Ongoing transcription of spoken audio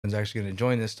Someone's actually going to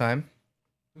join this time.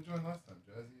 Who joined last time?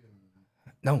 Jazzy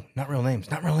and... No, not real names.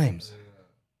 Not real names.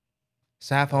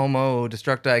 Saf Homo,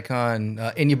 Destruct Icon,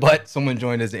 In Your Butt. Someone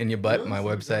joined as In Your Butt, Really? my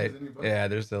Someone website. joined as In Your Butt? Yeah,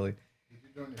 they're silly. Did you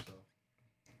join yourself?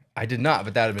 I did not,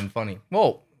 but that would have been funny.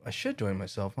 Well, I should join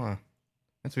myself, huh?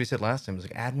 That's what he said last time. He was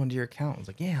like, add one to your account. I was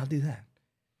like, yeah, I'll do that.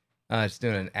 It's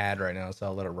doing an ad right now, so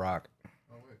I'll let it rock.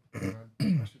 Oh, wait.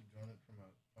 I should join it from my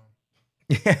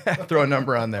phone. Yeah, throw a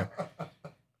number on there.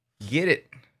 Get it.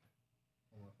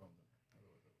 On my phone.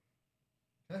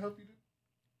 Can I help you,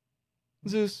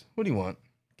 dude? Zeus, what do you want?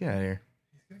 Get out of here.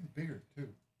 He's getting bigger, too.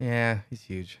 Yeah, he's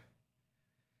huge.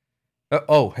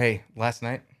 Oh, hey, last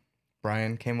night,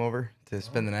 Brian came over to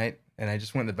spend the night, and I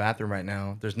just went in the bathroom right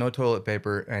now. There's no toilet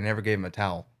paper, and I never gave him a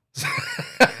towel.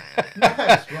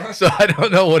 Nice, bro. So I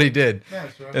don't know what he did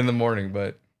Nice, bro. in the morning,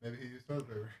 but Maybe he used toilet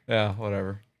paper. yeah,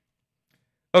 whatever.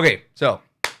 Okay, so,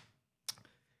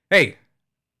 hey,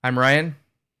 I'm Ryan.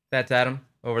 That's Adam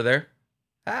over there.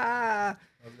 How's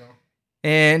it going?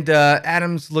 And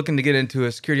Adam's looking to get into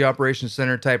a security operations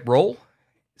center type role.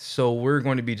 So we're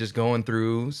going to be just going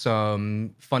through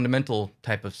some fundamental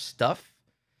type of stuff.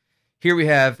 Here we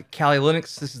have Kali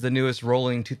Linux. This is the newest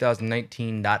rolling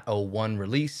 2019.01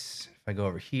 release. If I go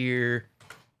over here,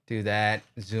 do that,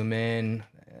 zoom in,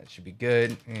 that should be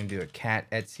good. And do a cat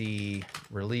Etsy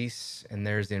release, and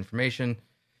there's the information.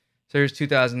 So here's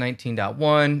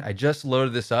 2019.1. I just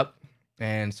loaded this up,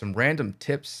 and some random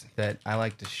tips that I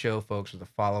like to show folks are the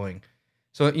following.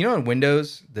 So, you know, in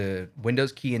Windows, the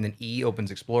Windows key and then E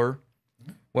opens Explorer.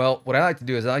 Well, what I like to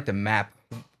do is I like to map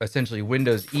essentially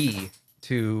Windows E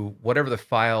to whatever the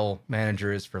file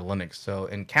manager is for Linux. So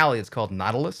in Kali, it's called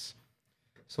Nautilus.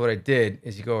 So what I did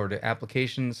is you go over to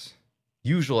Applications,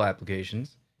 Usual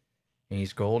Applications, and you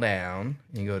scroll down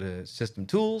and you go to System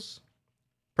Tools,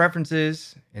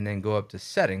 Preferences, and then go up to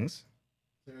Settings. Is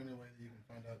there any way that you can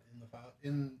find out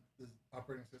in the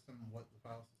operating system what the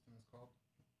file system is called?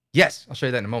 Yes, I'll show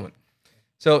you that in a moment.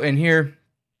 So in here,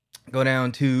 go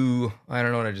down to, I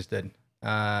don't know what I just did.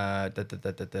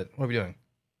 What are we doing?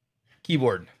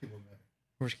 Keyboard.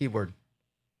 Where's keyboard?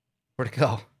 Where'd it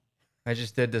go? I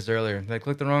just did this earlier. Did I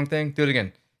click the wrong thing? Do it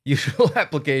again. Usual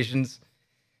applications.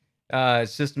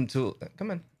 System tool.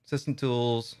 Come on. System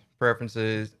tools.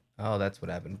 Preferences. Oh, that's what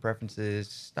happened. Preferences.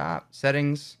 Stop.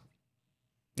 Settings.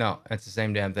 No, that's the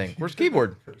same damn thing. Where's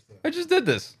keyboard? I just did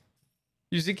this.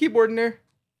 You see keyboard in there?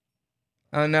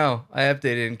 Oh no, I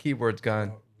updated and keyboard's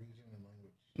gone.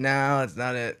 No, that's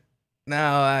not it. No,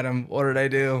 Adam, what did I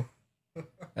do?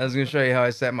 I was gonna show you how I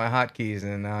set my hotkeys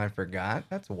and now I forgot.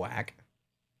 That's whack.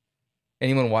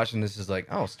 Anyone watching this is like,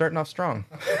 oh, starting off strong.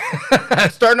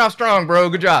 Starting off strong, bro.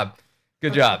 Good job.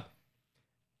 Good job.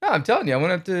 No, I'm telling you, I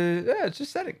went up to, yeah, it's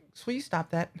just setting. Sweet,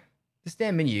 stop that. This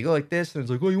damn menu, you go like this, and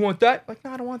it's like, oh, you want that? Like,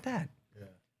 no, I don't want that. Yeah.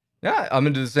 Yeah, I'm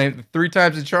gonna do the same. 3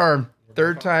 times the charm.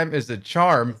 Third time is the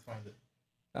charm. Let's find it.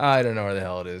 I don't know where the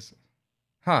hell it is.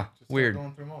 Huh, Just start weird.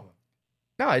 going through them all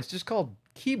No, it's just called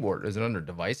keyboard. Is it under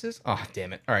devices? Oh,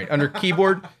 damn it. All right, under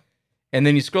keyboard. And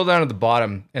then you scroll down to the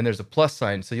bottom, and there's a plus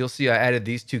sign. So you'll see I added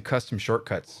these 2 custom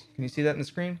shortcuts. Can you see that in the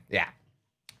screen? Yeah.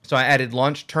 So I added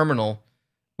launch terminal,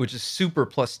 which is super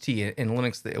plus T. In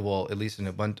Linux, well, at least in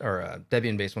Ubuntu or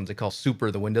Debian-based ones, they call super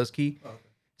the Windows key. Oh, okay.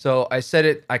 So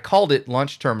I called it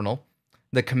launch terminal.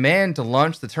 The command to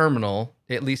launch the terminal,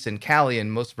 at least in Kali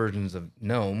and most versions of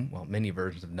GNOME, well, many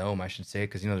versions of GNOME, I should say,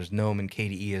 because, you know, there's GNOME and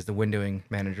KDE as the windowing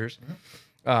managers.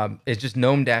 It's just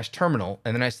GNOME-terminal,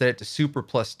 and then I set it to super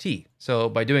plus T. So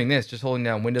by doing this, just holding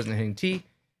down Windows and hitting T,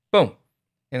 boom.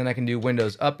 And then I can do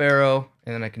Windows up arrow,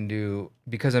 and then I can do,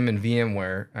 because I'm in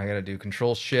VMware, I got to do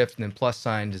Control Shift and then plus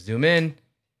sign to zoom in.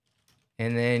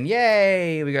 And then,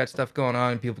 yay, we got stuff going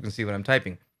on. People can see what I'm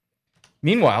typing.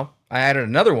 Meanwhile, I added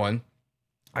another one.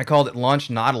 I called it Launch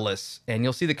Nautilus, and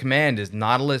you'll see the command is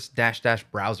Nautilus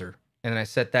 -- browser. And then I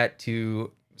set that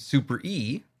to Super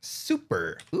E,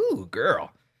 super, ooh,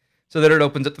 girl, so that it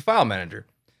opens up the file manager.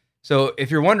 So if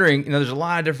you're wondering, you know, there's a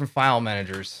lot of different file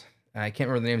managers. I can't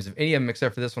remember the names of any of them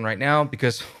except for this one right now,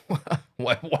 because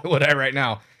why would I right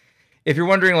now? If you're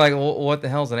wondering, like, well, what the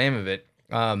hell's the name of it?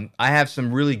 I have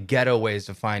some really ghetto ways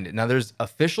to find it. Now, there's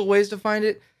official ways to find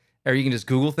it, or you can just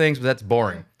Google things, but that's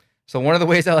boring. So one of the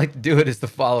ways I like to do it is the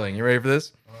following. You ready for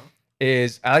this?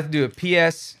 Is I like to do a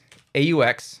PS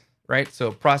AUX, right?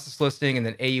 So process listing and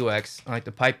then AUX. I like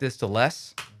to pipe this to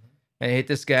less. And I hit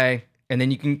this guy, and then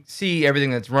you can see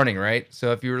everything that's running, right?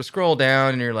 So if you were to scroll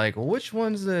down and you're like, well, which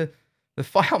one's the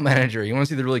file manager? You want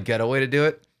to see the really ghetto way to do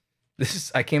it?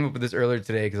 I came up with this earlier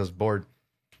today because I was bored.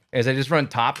 Is I just run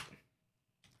top,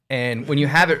 and when you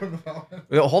have it,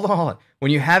 hold on.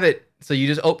 When you have it So you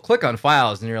just click on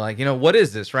files and you're like, what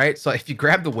is this, right? So if you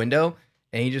grab the window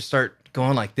and you just start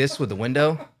going like this with the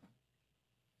window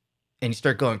and you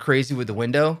start going crazy with the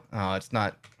window, oh, it's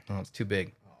not, oh, it's too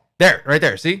big. There, right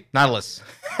there, see? Nautilus.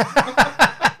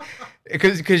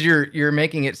 Because you're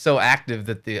making it so active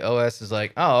that the OS is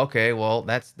like, oh, okay, well,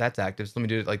 that's active. So let me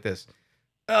do it like this.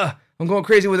 I'm going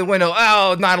crazy with the window.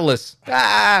 Oh, Nautilus.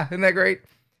 Isn't that great?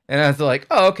 And I was like,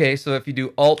 oh, okay. So if you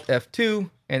do Alt F2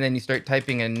 and then you start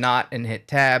typing in not and hit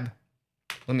tab,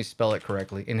 let me spell it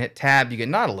correctly, and hit tab, you get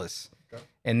Nautilus. Okay.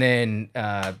 And then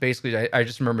basically, I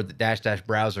just remembered the --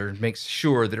 browser makes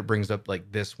sure that it brings up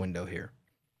like this window here.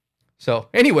 So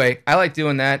anyway, I like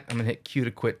doing that. I'm going to hit Q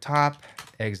to quit top,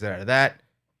 exit out of that.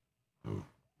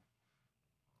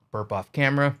 Burp off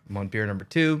camera. I'm on beer number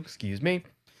 2. Excuse me.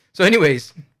 So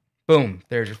anyways, boom,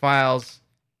 there's your files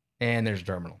and there's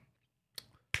terminal.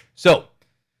 So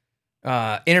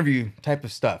interview type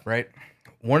of stuff, right?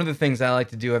 One of the things I like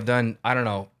to do, I've done, I don't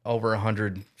know, over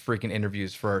 100 freaking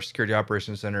interviews for our security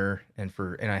operations center and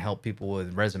I help people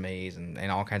with resumes and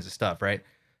all kinds of stuff, right?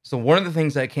 So one of the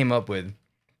things I came up with,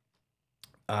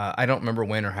 I don't remember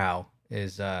when or how,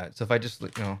 is so if I just,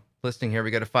 listing here,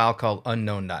 we got a file called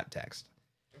unknown.txt.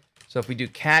 So if we do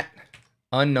cat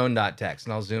unknown.txt,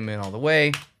 and I'll zoom in all the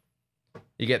way,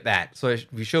 you get that. So if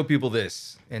you show people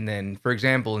this, and then, for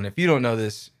example, and if you don't know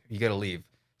this, you got to leave.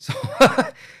 So,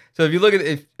 so if you look at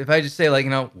it, if I just say like,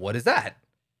 what is that?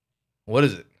 What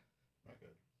is it?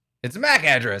 It's a MAC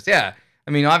address. Yeah.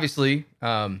 I mean, obviously,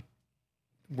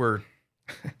 we're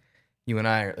you and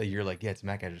I are, you're like, yeah, it's a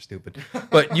MAC address, stupid.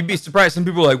 But you'd be surprised. Some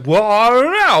people are like, well, I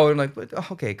don't know. And like,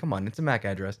 but, okay, come on, it's a MAC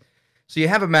address. So you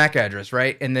have a MAC address,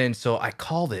 right? And then so I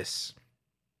call this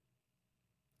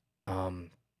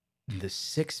the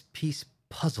 6-piece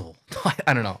puzzle.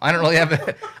 I don't know. I don't really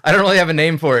have a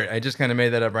name for it. I just kind of made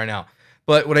that up right now.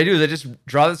 But what I do is I just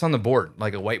draw this on the board,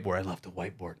 like a whiteboard. I love the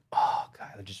whiteboard. Oh god,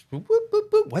 I just whoop, whoop, whoop,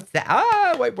 whoop. What's that?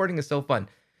 Whiteboarding is so fun.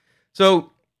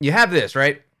 So you have this,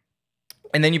 right?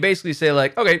 And then you basically say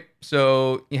like, okay,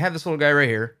 so you have this little guy right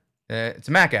here. It's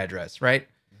a MAC address, right?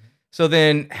 Mm-hmm. So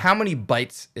then how many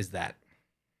bytes is that?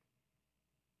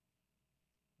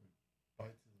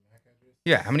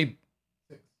 Yeah, how many?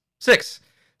 6.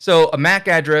 So a MAC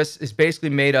address is basically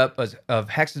made up of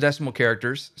hexadecimal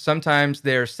characters. Sometimes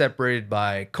they're separated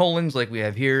by colons like we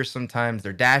have here. Sometimes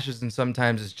they're dashes, and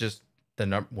sometimes it's just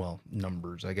the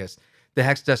numbers, I guess. The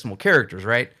hexadecimal characters,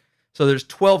 right? So there's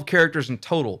 12 characters in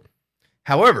total.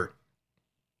 However,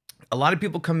 a lot of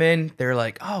people come in, they're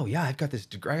like, oh yeah, I've got this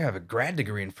degree. I have a grad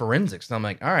degree in forensics. And I'm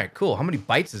like, all right, cool. How many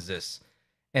bytes is this?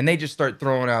 And they just start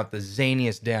throwing out the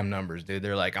zaniest damn numbers, dude.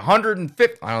 They're like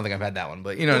 150. I don't think I've had that one,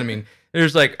 but you know what I mean?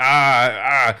 There's like,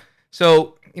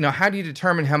 So, how do you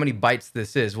determine how many bytes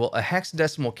this is? Well, a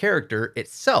hexadecimal character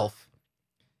itself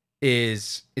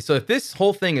is, so if this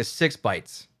whole thing is 6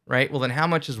 bytes, right? Well, then how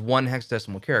much is one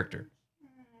hexadecimal character?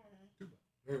 2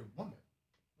 bytes. Or 1 byte.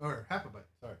 Or half a byte,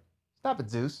 sorry. Stop it,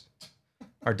 Zeus.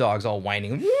 Our dog's all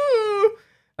whining. Woo!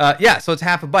 Yeah, so it's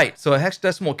half a byte. So a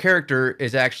hexadecimal character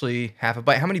is actually half a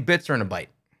byte. How many bits are in a byte?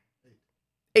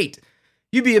 8.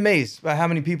 You'd be amazed by how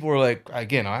many people are like,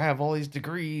 again, I have all these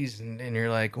degrees. And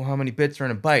you're like, well, how many bits are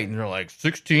in a byte? And they're like,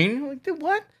 16? You're like, dude,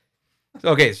 what?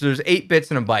 Okay, so there's 8 bits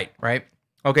in a byte, right?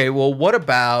 Okay, well, what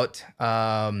about,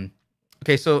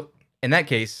 okay, so in that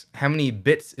case, how many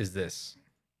bits is this?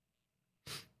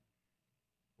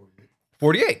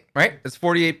 48, right? That's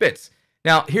 48 bits.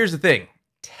 Now, here's the thing.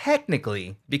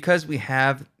 Technically, because we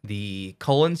have the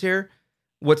colons here,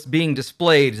 what's being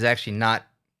displayed is actually not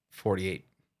 48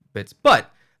 bits.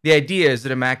 But the idea is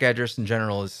that a MAC address in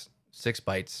general is 6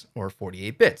 bytes or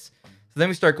 48 bits. So then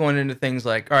we start going into things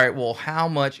like, all right, well, how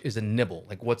much is a nibble?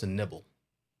 Like, what's a nibble?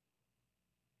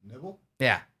 Nibble?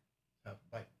 Yeah. Half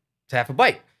a byte. It's half a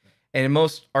byte. And in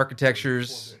most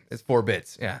architectures, it's 4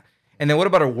 bits. Yeah. And then what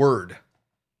about a word?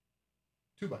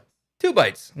 2 bytes. 2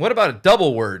 bytes. What about a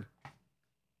double word?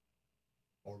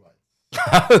 4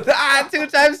 bytes. 2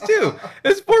 times 2.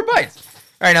 It's 4 bytes.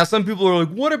 All right, now some people are like,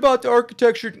 what about the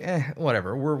architecture?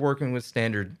 Whatever. We're working with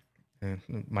standard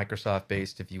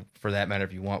Microsoft-based, if you, for that matter,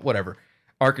 if you want, whatever,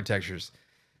 architectures.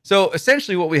 So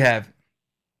essentially what we have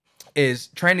is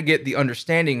trying to get the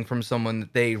understanding from someone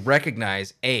that they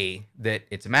recognize, A, that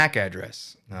it's a MAC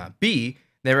address, B,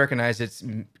 they recognize it's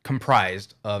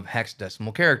comprised of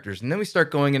hexadecimal characters. And then we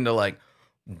start going into like,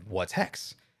 what's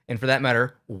hex? And for that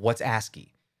matter, what's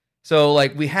ASCII? So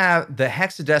like we have the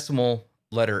hexadecimal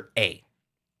letter A,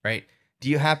 right? Do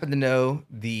you happen to know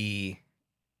the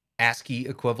ASCII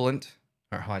equivalent?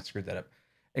 Or I screwed that up.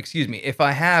 Excuse me. If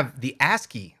I have the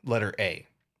ASCII letter A,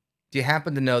 do you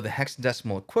happen to know the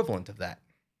hexadecimal equivalent of that?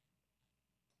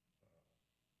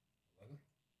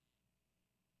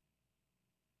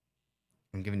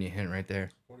 I'm giving you a hint right there.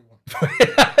 41.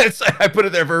 I put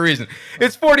it there for a reason.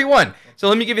 It's 41. So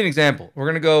let me give you an example. We're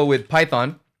going to go with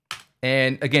Python.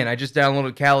 And again, I just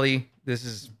downloaded Kali. This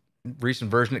is recent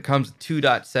version. It comes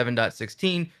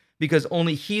 2.7.16 because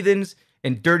only heathens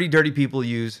and dirty people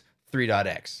use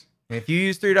 3.x. And if you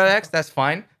use 3.x, that's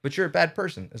fine, but you're a bad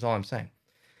person, is all I'm saying.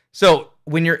 So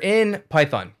when you're in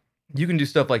Python, you can do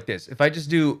stuff like this. If I just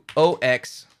do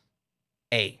OXA,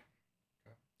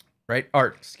 right? Or,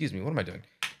 excuse me, what am I doing?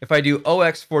 If I do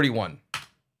OX41,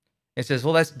 it says,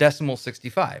 well, that's decimal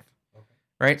 65,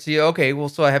 right? So, okay, well,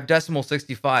 so I have decimal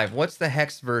 65. What's the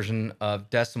hex version of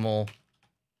decimal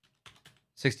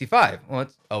 65? Well,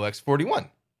 it's OX41,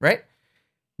 right?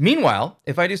 Meanwhile,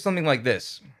 if I do something like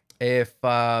this, if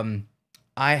I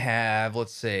have,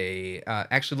 let's say,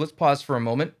 actually, let's pause for a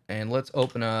moment and let's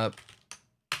open up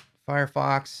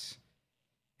Firefox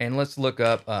and let's look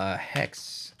up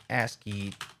hex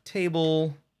ASCII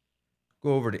table.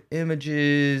 Go over to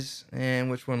images and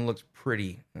which one looks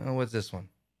pretty? Oh, what's this one?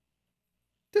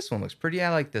 This one looks pretty. I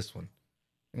like this one.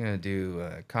 I'm going to do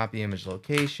copy image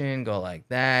location, go like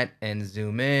that and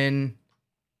zoom in.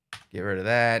 Get rid of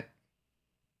that.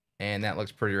 And that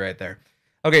looks pretty right there.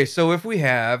 Okay, so if we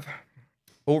have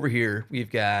over here,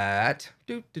 we've got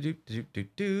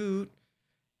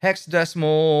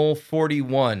hexadecimal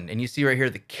 41. And you see right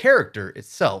here, the character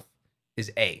itself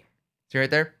is A. See right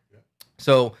there? Yeah.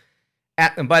 So,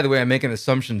 and by the way, I'm making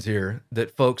assumptions here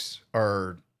that folks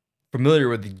are familiar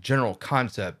with the general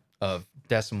concept of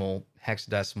decimal,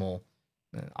 hexadecimal,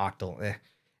 octal,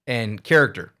 and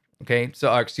character. Okay,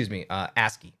 so excuse me,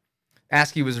 ASCII.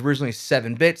 ASCII was originally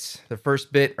 7 bits. The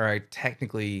first bit, or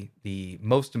technically the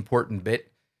most important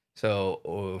bit.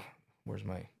 So, where's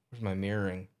my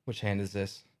mirroring? Which hand is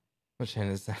this? Which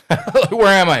hand is that? Where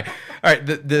am I? All right,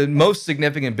 the most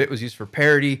significant bit was used for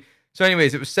parity. So,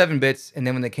 anyways, it was 7 bits, and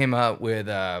then when they came out with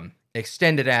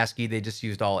extended ASCII, they just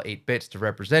used all 8 bits to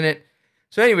represent it.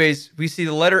 So, anyways, we see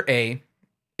the letter A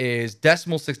is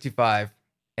decimal 65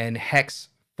 and hex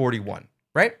 41,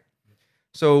 right?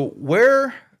 So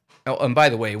where, oh, and by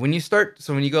the way, when you start,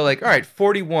 so when you go like, all right,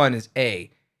 41 is A,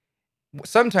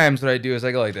 sometimes what I do is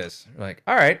I go like this, like,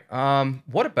 all right,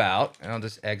 what about, and I'll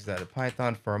just exit out of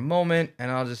Python for a moment,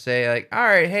 and I'll just say like, all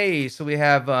right, hey, so we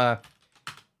have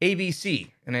ABC,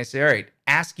 and I say, all right,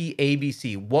 ASCII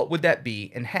ABC, what would that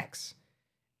be in hex?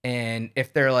 And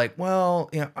if they're like, well,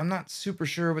 you know, I'm not super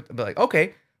sure, but like,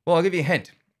 okay, well, I'll give you a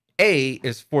hint. A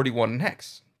is 41 in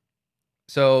hex.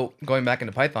 So going back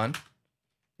into Python,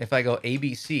 if I go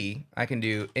ABC, I can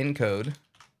do encode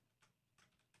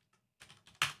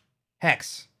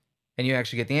hex, and you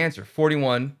actually get the answer.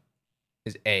 41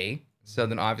 is A, so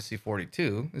then obviously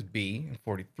 42 is B, and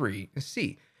 43 is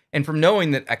C. And from knowing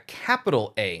that a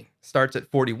capital A starts at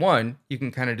 41, you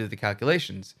can kind of do the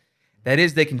calculations. That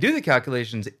is, they can do the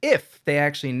calculations if they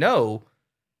actually know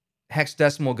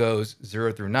hexadecimal goes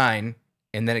 0 through 9,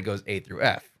 and then it goes A through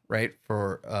F, right,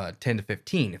 for 10 to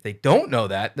 15. If they don't know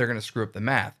that, they're going to screw up the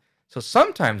math. So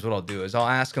sometimes what I'll do is I'll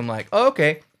ask them like, oh,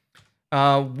 okay,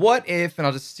 what if, and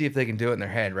I'll just see if they can do it in their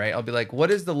head, right? I'll be like,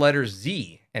 what is the letter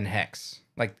Z in hex?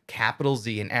 Like capital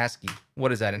Z in ASCII.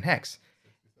 What is that in hex?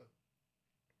 67.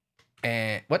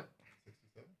 And what?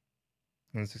 67.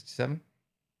 67?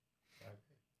 58.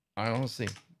 I don't know, let's see.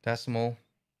 Decimal.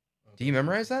 Oh, Do you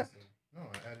memorize that? 67. No,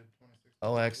 I added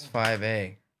 26.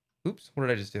 OX5A. Oops, what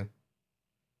did I just do?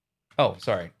 Oh,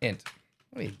 sorry, int.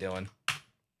 What are you doing?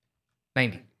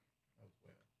 90. That was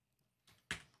way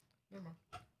up. Never mind.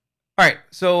 All right,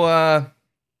 so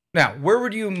now, where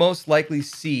would you most likely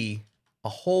see a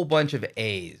whole bunch of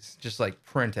A's just like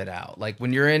printed out? Like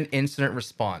when you're in incident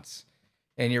response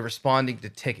and you're responding to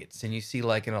tickets and you see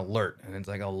like an alert and it's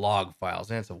like a log files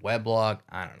and it's a web log,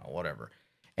 I don't know, whatever.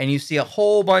 And you see a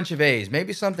whole bunch of A's,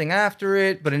 maybe something after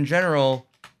it, but in general,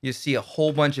 you see a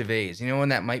whole bunch of A's. You know when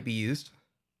that might be used?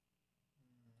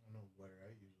 I know where I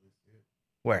usually see it.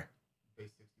 Where?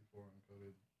 Base 64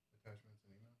 encoded attachments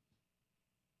and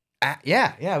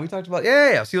emails. Yeah, we talked about,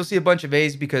 yeah. So you'll see a bunch of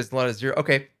A's because a lot of zero.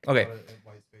 Okay. A lot of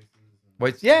white spaces. And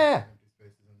White- yeah. Empty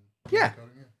spaces and Yeah.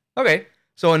 encoding it. Okay.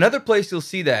 So another place you'll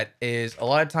see that is a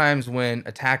lot of times when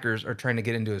attackers are trying to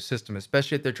get into a system,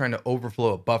 especially if they're trying to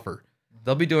overflow a buffer,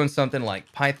 they'll be doing something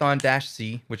like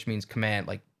Python-C, which means command,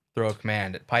 like throw a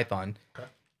command at Python. Okay.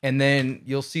 And then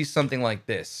you'll see something like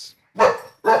this.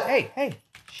 Hey,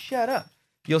 shut up.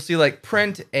 You'll see like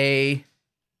print A.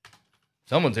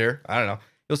 Someone's here. I don't know.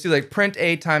 You'll see like print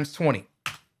A times 20.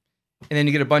 And then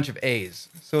you get a bunch of A's.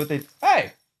 So what they,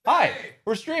 hey, hi,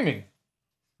 we're streaming.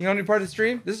 You want to be part of the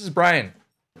stream? This is Brian.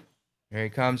 Here he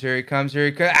comes.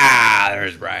 Ah,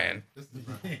 there's Brian. This is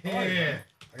Brian.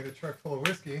 I got a truck full of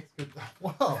whiskey. It's good.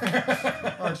 Wow.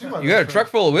 Aren't you my You got a best truck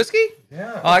full of whiskey? friend?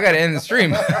 Yeah. Oh, I got to end the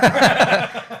stream.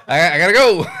 I got to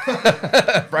go.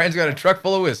 Brian's got a truck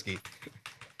full of whiskey.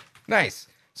 Nice.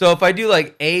 So if I do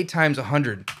like A times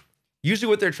 100, usually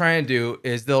what they're trying to do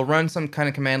is they'll run some kind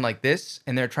of command like this,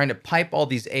 and they're trying to pipe all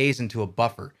these A's into a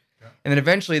buffer. Yeah. And then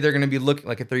eventually they're going to be looking,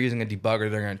 like if they're using a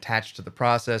debugger, they're going to attach to the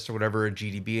process or whatever, a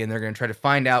GDB, and they're going to try to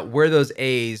find out where those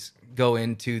A's go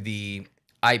into the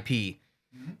IP,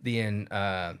 the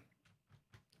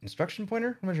instruction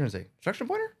pointer? What am I trying to say? Instruction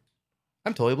pointer?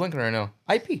 I'm totally blinking right now.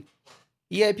 IP.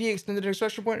 EIP, extended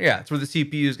instruction pointer? Yeah, it's where the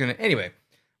CPU is going to... Anyway,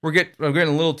 we're getting a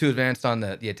little too advanced on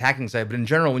the attacking side, but in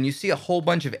general, when you see a whole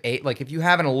bunch of A, like if you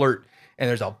have an alert and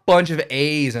there's a bunch of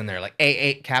A's in there, like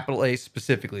A, capital A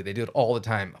specifically, they do it all the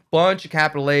time. A bunch of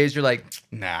capital A's, you're like,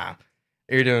 nah,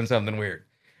 you're doing something weird,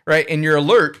 right? And your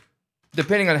alert,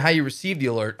 depending on how you receive the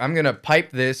alert, I'm going to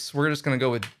pipe this. We're just going to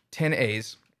go with 10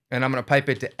 A's, and I'm going to pipe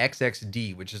it to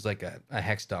XXD, which is like a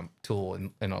hex dump tool.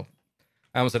 And I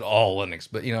almost said all Linux,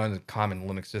 but in the common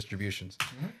Linux distributions.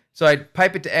 So I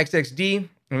pipe it to XXD,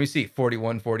 and we see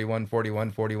 41, 41,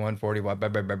 41, 41, 41, blah,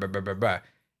 blah, blah, blah, blah, blah, blah.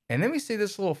 And then we see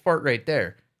this little fart right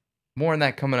there. More on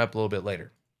that coming up a little bit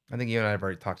later. I think you and I have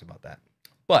already talked about that.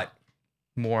 But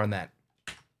more on that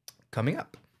coming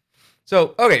up.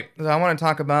 So, okay, so I want to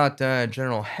talk about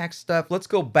general hex stuff. Let's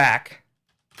go back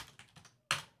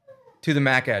to the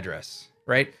MAC address,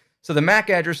 right? So the MAC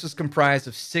address is comprised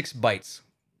of 6 bytes.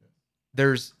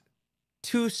 There's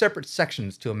 2 separate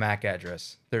sections to a MAC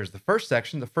address. There's the first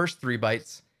section, the first 3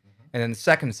 bytes, and then the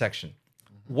second section.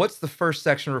 What's the first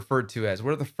section referred to as?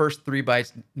 What are the first 3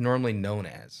 bytes normally known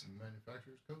as?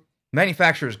 Manufacturer's code?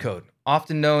 Manufacturer's code,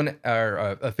 often known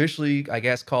or officially, I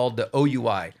guess, called the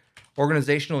OUI,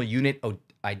 Organizational Unit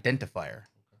Identifier.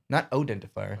 Not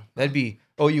Odentifier. That'd be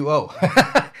OUO.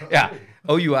 Yeah,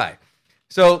 OUI.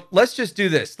 So let's just do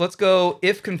this. Let's go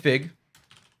if config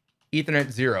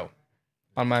Ethernet 0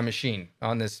 on my machine,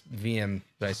 on this VM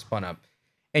that I spun up.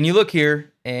 And you look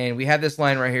here, and we have this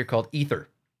line right here called ether,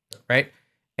 right?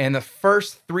 And the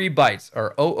first 3 bytes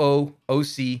are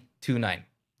OOOC29.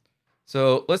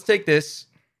 So let's take this,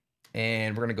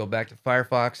 and we're going to go back to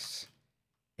Firefox,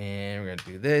 and we're going to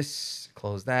do this,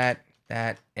 close that,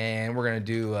 and we're going to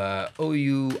do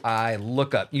OUI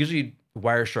lookup. Usually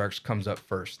Wireshark comes up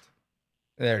first.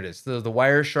 There it is. So the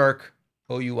Wireshark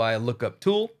OUI lookup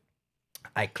tool.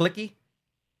 I clicky,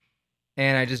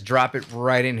 and I just drop it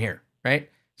right in here, right?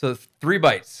 So 3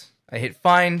 bytes. I hit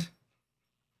find,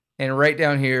 and right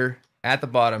down here at the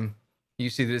bottom, you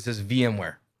see that it says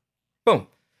VMware. Boom.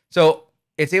 So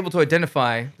it's able to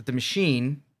identify that the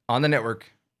machine on the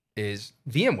network is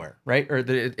VMware, right? Or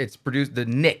it's produced, the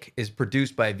NIC is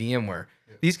produced by VMware.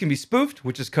 Yeah. These can be spoofed,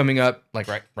 which is coming up like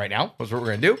right now. That's what we're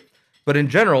gonna do. But in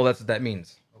general, that's what that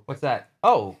means. Okay. What's that?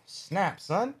 Oh, snap,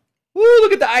 son. Woo,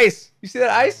 look at the ice. You see that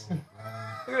ice?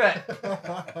 Look at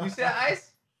that. You see that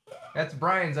ice? That's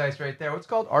Brian's ice right there. What's it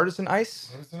called? Artisan ice?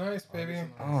 Artisan ice, baby.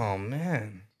 Oh,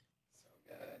 man. So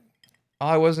good. Oh,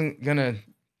 I wasn't going to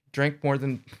drink more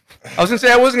than... I was going to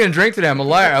say I wasn't going to drink today. I'm a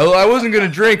liar. I wasn't going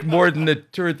to drink more than the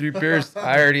 2 or 3 beers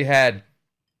I already had.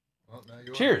 Well, now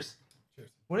you Cheers. Cheers.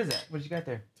 What is that? What did you got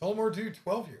there? Tullamore Dew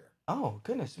 12 year. Oh,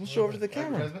 goodness. We'll show over to the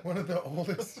camera. One of the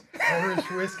oldest Irish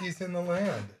whiskeys in the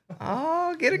land.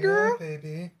 Oh, get it, girl. Yeah,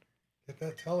 baby. Get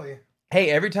that Tully. Hey,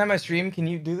 every time I stream, can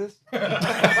you do this?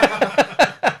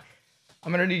 I'm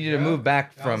going to need you to move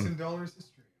back from... $1,000 to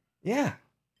stream. Yeah,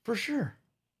 for sure.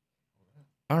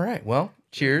 All right. Well,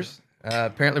 cheers.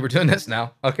 Apparently we're doing this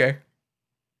now. Okay.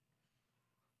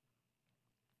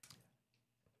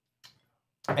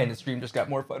 And the stream just got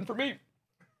more fun for me.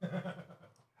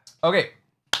 Okay.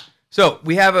 So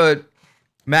we have a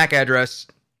MAC address,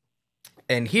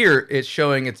 and here it's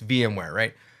showing it's VMware,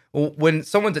 right? Well, when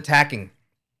someone's attacking,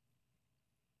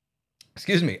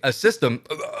 a system.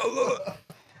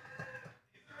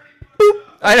 Boop,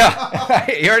 I know.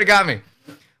 You already got me.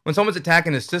 When someone's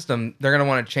attacking the system, they're going to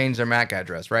want to change their MAC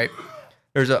address, right?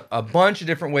 There's a bunch of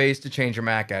different ways to change your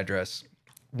MAC address.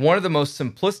 One of the most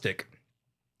simplistic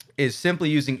is simply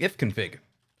using ifconfig.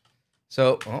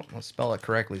 So, let's spell it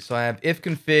correctly. So I have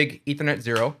ifconfig Ethernet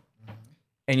 0,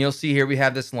 and you'll see here we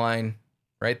have this line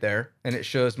right there, and it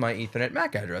shows my Ethernet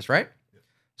MAC address, right?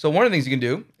 So one of the things you can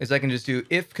do is I can just do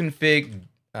ifconfig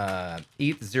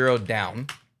eth0 down,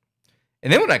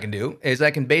 and then what I can do is I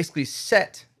can basically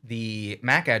set the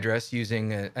MAC address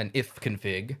using an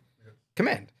ifconfig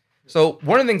command. So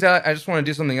one of the things I just want to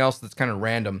do something else that's kind of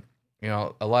random. You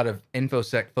know, a lot of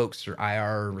InfoSec folks are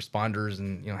IR responders,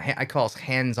 and I call us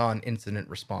hands-on incident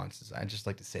responses. I just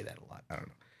like to say that a lot. I don't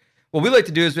know. What we like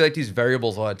to do is we like to use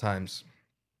variables a lot of times.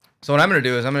 So what I'm going to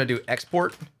do is I'm going to do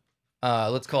export.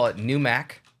 Let's call it new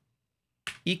Mac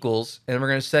equals, and we're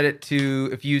going to set it to,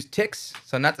 if you use ticks,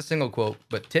 so not the single quote,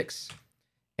 but ticks.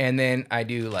 And then I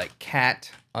do like cat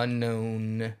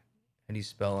unknown, how do you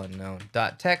spell unknown,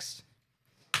 dot text.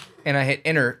 And I hit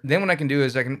enter. Then what I can do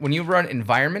is when you run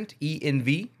environment,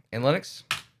 env in Linux,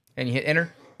 and you hit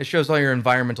enter, it shows all your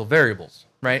environmental variables,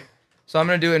 right? So I'm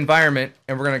going to do environment,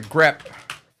 and we're going to grep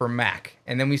for Mac.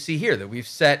 And then we see here that we've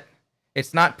set,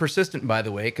 it's not persistent, by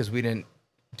the way, because we didn't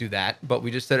do that, but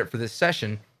we just set it for this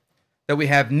session, that we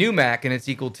have new Mac, and it's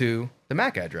equal to the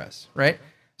MAC address, right?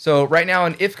 So right now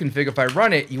in ifconfig, if I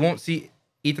run it, you won't see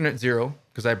Ethernet 0,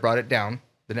 because I brought it down.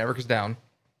 The network is down.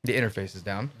 The interface is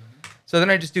down. So then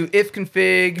I just do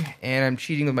ifconfig, and I'm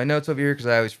cheating with my notes over here because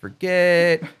I always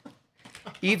forget.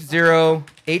 eth0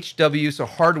 hw, so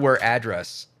hardware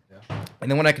address. Yeah.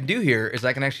 And then what I can do here is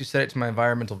I can actually set it to my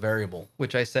environmental variable,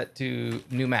 which I set to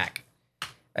new Mac.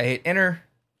 I hit enter.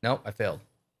 Nope, I failed.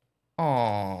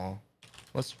 Aww.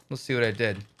 Let's see what I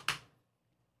did.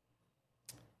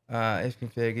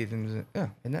 Ifconfig, oh,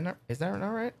 is that not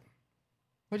right?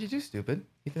 What'd you do, stupid?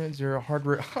 Ethernet 0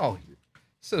 hardware. Oh,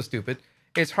 so stupid.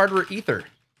 It's hardware ether.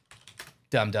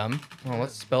 Dum-dum. Oh,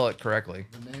 let's spell it correctly.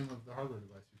 The name of the hardware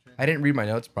device. I didn't read my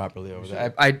notes properly over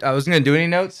there. I wasn't going to do any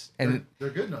notes. And they're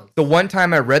good notes. The one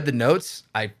time I read the notes,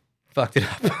 I fucked it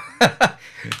up.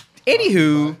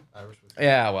 Anywho.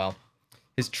 Yeah, well.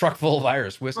 His truck full of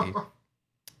Irish whiskey.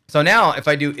 So now if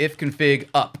I do ifconfig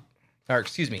up, or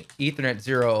excuse me, Ethernet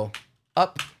 0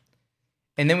 up,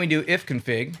 and then we do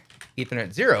ifconfig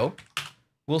Ethernet 0,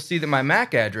 we'll see that my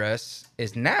MAC address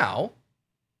is now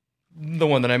the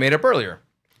one that I made up earlier,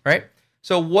 right?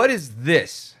 So what is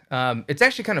this? It's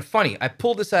actually kind of funny. I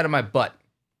pulled this out of my butt,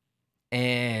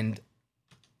 and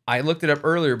I looked it up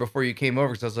earlier before you came over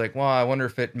because I was like, well, I wonder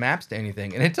if it maps to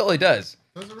anything, and it totally does.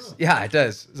 Does it really? Yeah, it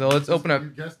does. So let's open up. You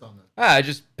guessed on that. I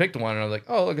just picked one, and I was like,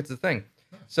 oh, look, it's a thing.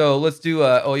 So let's do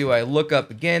OUI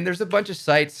lookup again. There's a bunch of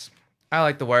sites. I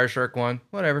like the Wireshark one,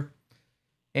 whatever.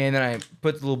 And then I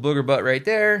put the little booger butt right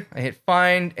there. I hit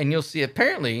find, and you'll see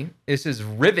apparently this is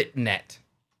RivetNet.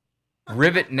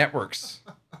 Rivet Networks.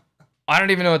 I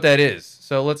don't even know what that is.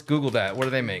 So let's Google that. What do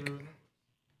they make?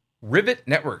 Rivet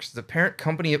Networks, the parent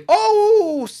company of,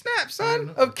 oh, snap,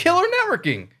 son, of Killer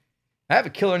Networking. I have a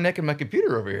Killer Neck in my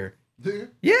computer over here. Do you?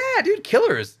 Yeah, dude,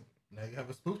 Killers. Now you have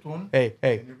a spoofed one.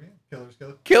 Hey. Killer's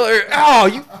killer. Killer. Oh,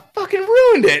 you fucking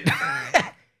ruined it.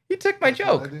 You took my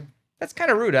joke. That's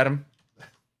kind of rude, Adam.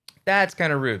 That's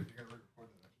kind of rude.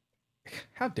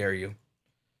 How dare you?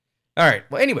 All right.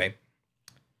 Well, anyway.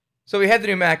 So we had the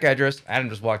new MAC address. Adam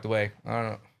just walked away. I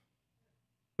don't know.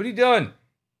 What are you doing?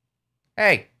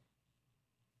 Hey.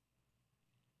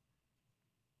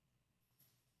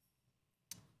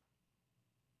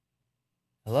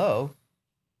 Hello?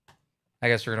 I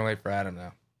guess we're going to wait for Adam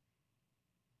now.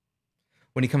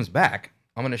 When he comes back,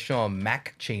 I'm going to show him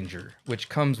Mac Changer, which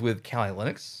comes with Kali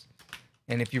Linux.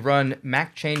 And if you run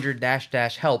Mac Changer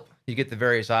 -- help, you get the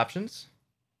various options.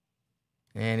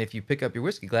 And if you pick up your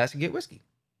whiskey glass, you get whiskey.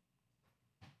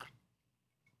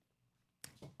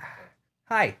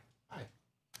 Hi.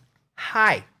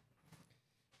 Hi.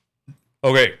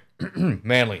 Okay.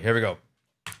 Manly. Here we go.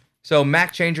 So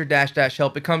Mac Changer --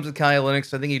 help. It comes with Kali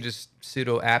Linux. I think you just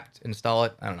sudo apt install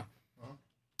it. I don't know.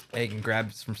 You can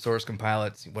grab from source, compile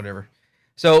it, whatever.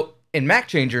 So in Mac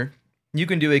Changer, you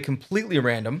can do a completely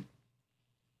random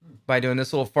by doing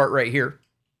this little fart right here.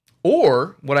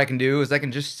 Or what I can do is I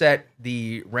can just set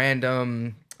the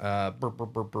random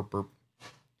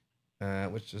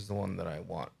which is the one that I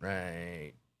want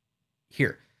right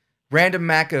here. Random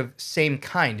Mac of same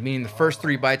kind, meaning the first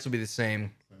 3 bytes will be the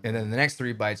same, and then the next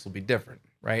 3 bytes will be different,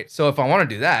 right? So if I want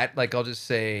to do that, like I'll just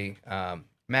say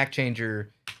Mac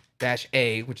Changer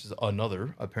 -a, which is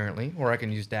another, apparently, or I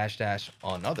can use --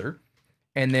 another,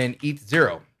 and then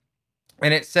eth0.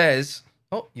 And it says,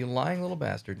 oh, you lying little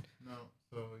bastard. No,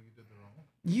 so you did the wrong one.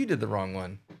 You did the wrong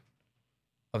one.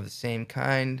 Of the same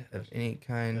kind, of any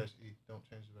kind. -e, don't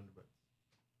change the vendor bits.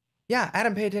 Yeah,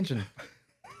 Adam, pay attention.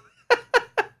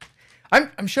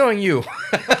 I'm showing you.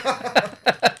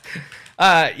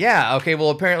 Yeah, okay, well,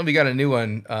 apparently we got a new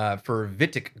one for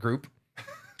Vitic group.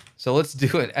 So let's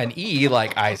do an E,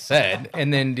 like I said,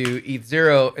 and then do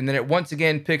eth0, and then it once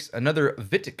again picks another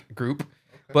Vitic group,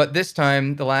 but this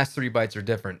time the last 3 bytes are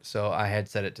different. So I had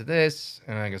set it to this,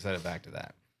 and I can set it back to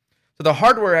that. So the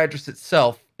hardware address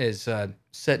itself is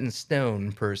set in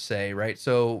stone, per se, right?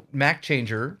 So Mac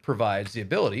Changer provides the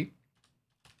ability,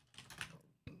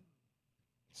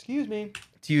 excuse me,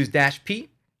 to use -p.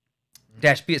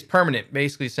 -p is permanent,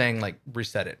 basically saying, like,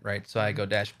 reset it, right? So I go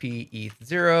 -p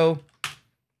eth0,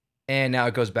 And now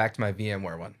it goes back to my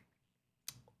VMware one.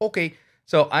 Okay,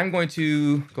 so I'm going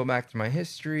to go back to my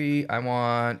history. I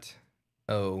want,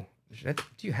 do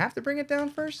you have to bring it down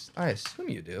first? I assume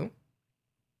you do.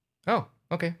 Oh,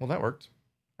 okay, well that worked.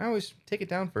 I always take it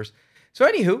down first. So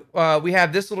anywho, we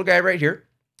have this little guy right here.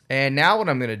 And now what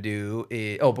I'm going to do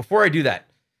is, before I do that,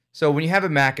 so when you have a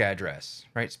MAC address,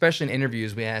 right, especially in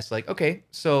interviews, we ask like, okay,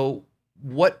 so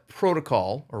what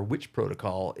protocol or which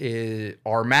protocol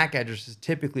are MAC addresses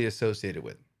typically associated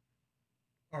with?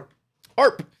 ARP.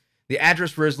 ARP, the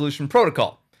address resolution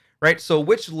protocol, right? So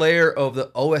which layer of the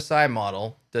OSI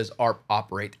model does ARP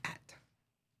operate at?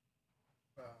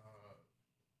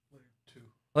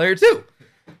 Layer 2.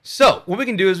 So what we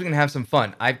can do is we can have some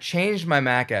fun. I've changed my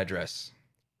MAC address,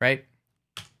 right?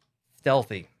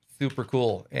 Stealthy, super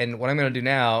cool. And what I'm going to do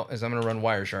now is I'm going to run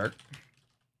Wireshark.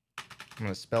 I'm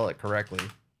going to spell it correctly.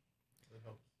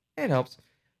 It helps.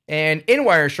 And in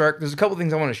Wireshark, there's a couple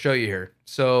things I want to show you here.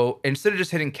 So instead of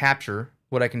just hitting capture,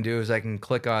 what I can do is I can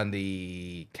click on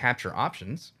the capture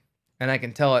options, and I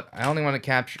can tell it I only want to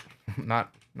capture,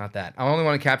 not that. I only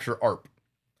want to capture ARP.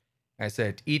 I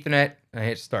said Ethernet, and I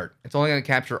hit start. It's only going to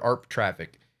capture ARP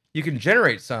traffic. You can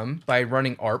generate some by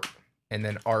running ARP and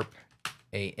then ARP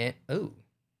AN. Oh.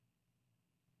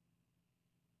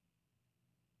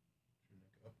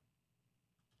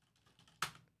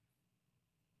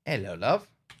 Hello, love.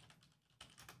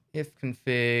 If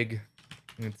config,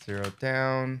 it's 0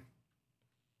 down.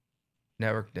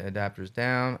 Network adapters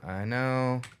down, I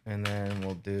know. And then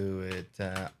we'll do it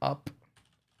up.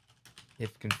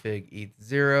 If config ETH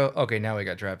 0. Okay, now we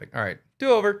got traffic. All right, do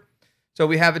over. So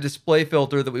we have a display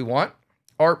filter that we want.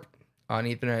 ARP on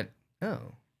Ethernet. Oh,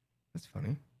 that's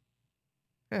funny.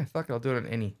 Yeah, fuck it, I'll do it on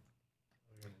any.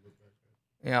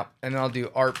 Yeah, and then I'll do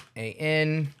ARP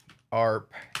AN,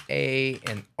 ARP A,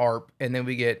 and ARP, and then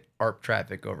we get ARP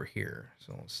traffic over here.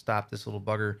 So I'll stop this little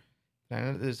bugger. Can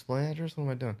I know the display address? What am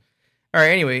I doing? All right,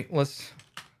 anyway,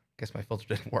 guess my filter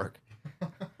didn't work.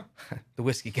 The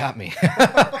whiskey got me.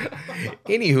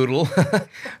 Any hoodle.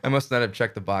 I must not have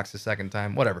checked the box a second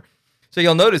time. Whatever. So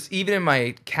you'll notice even in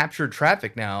my captured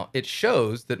traffic now, it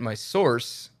shows that my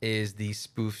source is the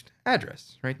spoofed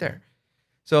address right there.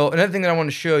 So another thing that I want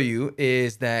to show you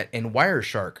is that in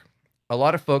Wireshark, a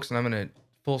lot of folks, and I'm going to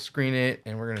full screen it,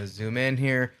 and we're going to zoom in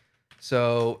here.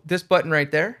 So this button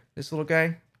right there, this little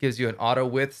guy, gives you an auto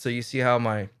width. So you see how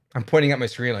I'm pointing at my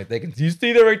screen like they can. Do you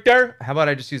see that right there? How about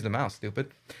I just use the mouse,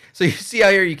 stupid? So you see how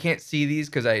here you can't see these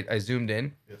because I zoomed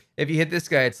in. Yes. If you hit this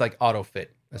guy, it's like auto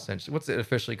fit essentially. What's it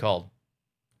officially called?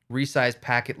 Resize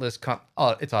packet list.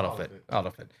 It's auto fit. Auto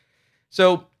fit.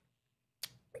 So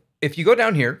if you go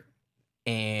down here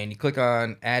and you click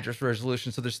on address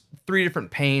resolution, so there's 3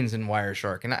 different panes in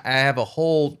Wireshark, and I have a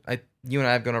whole. You and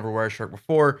I have gone over Wireshark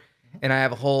before, and I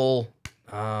have a whole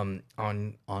on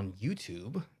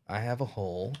YouTube. I have a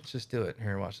whole. Let's just do it.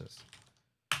 Here, watch this.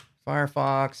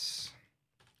 Firefox,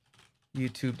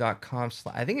 youtube.com.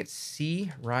 I think it's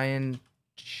C. Ryan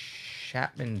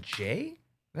Chapman J.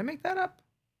 Did I make that up?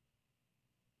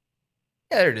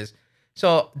 Yeah, there it is.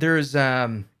 So there's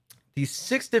these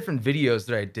 6 different videos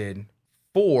that I did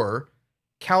for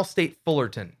Cal State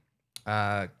Fullerton.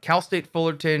 Cal State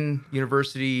Fullerton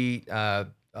University,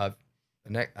 an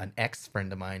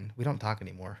ex-friend of mine. We don't talk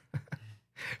anymore.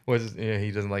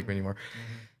 He doesn't like me anymore.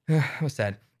 Mm-hmm. I was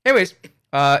sad. Anyways,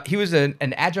 he was an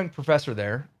adjunct professor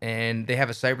there, and they have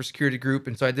a cybersecurity group,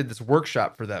 and so I did this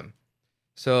workshop for them.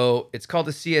 So it's called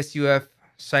the CSUF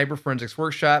Cyber Forensics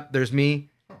Workshop. There's me,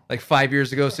 like 5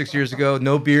 years ago, 6 years ago,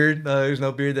 no beard. There's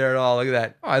no beard there at all. Look at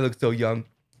that. Oh, I look so young.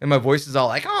 And my voice is all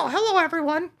like, oh, hello,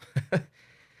 everyone.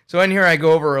 So in here, I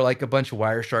go over like a bunch of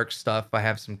Wireshark stuff. I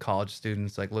have some college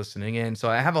students like listening in. So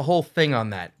I have a whole thing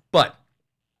on that. But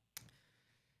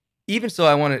even so,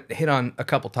 I want to hit on a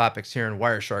couple topics here in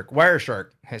Wireshark.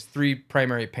 Wireshark has 3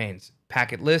 primary panes: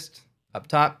 packet list up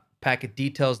top, packet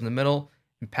details in the middle,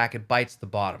 and packet bytes at the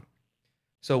bottom.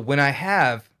 So when I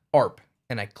have ARP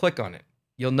and I click on it,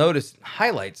 you'll notice it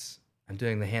highlights. I'm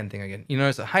doing the hand thing again. You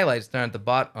notice it highlights down at the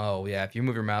bottom. Oh yeah, if you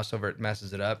move your mouse over, it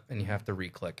messes it up and you have to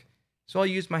re-click. So I'll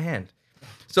use my hand.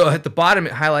 So at the bottom,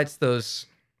 it highlights those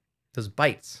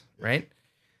bytes, right?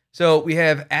 So we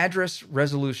have address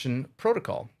resolution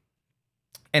protocol.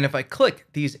 And if I click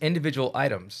these individual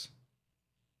items,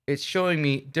 it's showing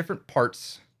me different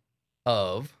parts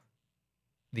of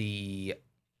the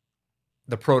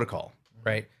protocol,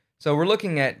 right? So we're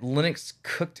looking at Linux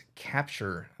cooked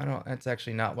capture. That's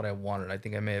actually not what I wanted. I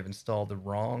think I may have installed the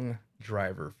wrong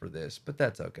driver for this, but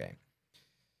that's okay.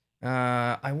 No,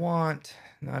 I don't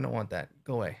want that.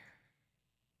 Go away.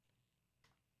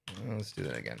 Let's do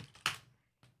that again.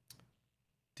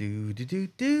 Let's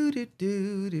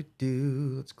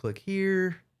click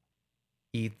here.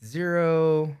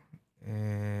 ETH0.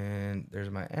 And there's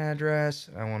my address.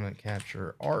 I want to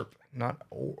capture ARP, not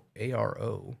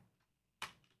ARO.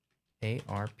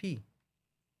 ARP.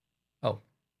 Oh.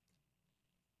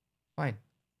 Fine.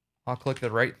 I'll click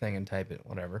the right thing and type it,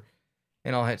 whatever.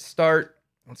 And I'll hit start.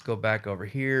 Let's go back over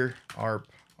here. ARP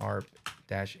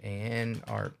 -AN,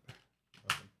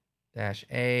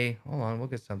 ARP-A. Hold on, we'll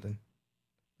get something.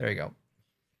 There you go.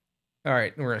 All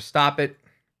right, we're going to stop it,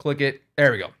 click it.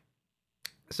 There we go.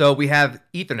 So we have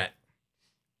Ethernet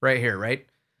right here, right?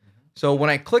 So when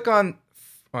I click on,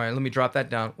 all right, let me drop that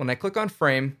down. When I click on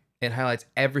frame, it highlights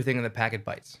everything in the packet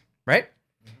bytes, right?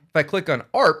 If I click on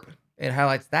ARP, it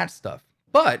highlights that stuff.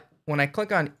 But when I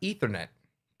click on Ethernet,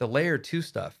 the layer 2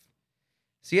 stuff,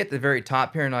 see at the very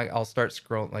top here, and I'll start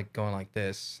scrolling, like going like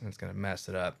this, and it's going to mess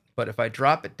it up. But if I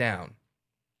drop it down,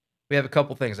 we have a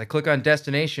couple things. I click on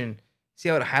destination, see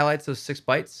how it highlights those 6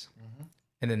 bytes?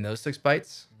 And then those 6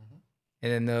 bytes?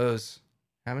 And then those,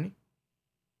 how many?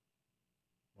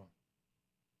 1.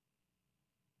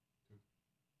 2.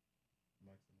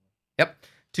 Yep,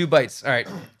 2 bytes. All right.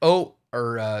 O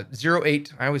or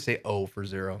 08. I always say O for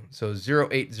 0. So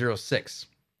 0806.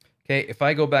 Okay, if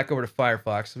I go back over to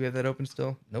Firefox, do we have that open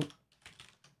still? Nope.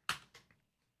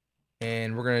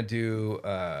 And we're gonna do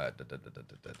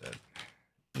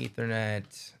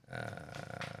Ethernet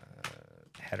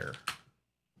header.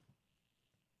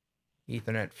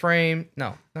 Ethernet frame.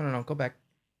 No. Go back.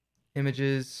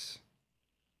 Images.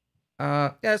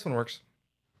 Yeah, this one works.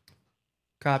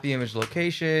 Copy image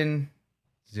location.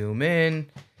 Zoom in.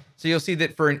 So you'll see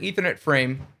that for an Ethernet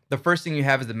frame, the first thing you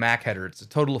have is the MAC header. It's a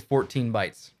total of 14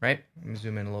 bytes, right? Let me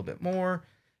zoom in a little bit more.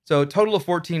 So total of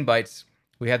 14 bytes.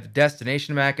 We have the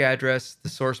destination MAC address, the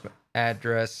source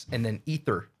address, and then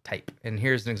ether type. And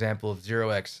here's an example of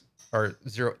 0x or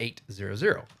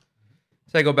 0800.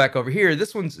 So I go back over here.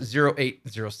 This one's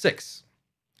 0806,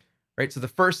 right? So the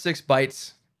first 6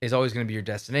 bytes is always going to be your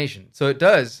destination. So it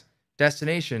does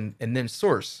destination and then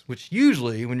source, which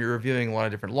usually when you're reviewing a lot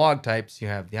of different log types, you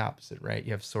have the opposite, right?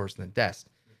 You have source and then dest.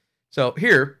 So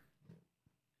here,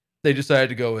 they decided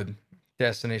to go with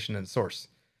destination and source.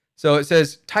 So it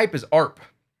says type is ARP,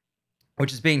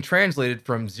 which is being translated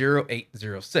from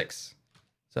 0806.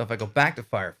 So if I go back to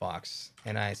Firefox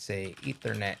and I say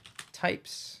Ethernet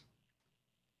types,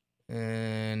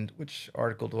 and which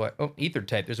article do I, oh, ether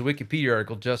type. There's a Wikipedia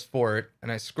article just for it.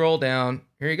 And I scroll down,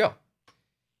 here you go.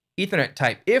 Ethernet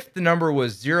type. If the number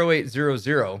was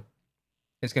 0800,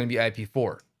 it's going to be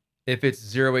IP4. If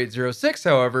it's 0806,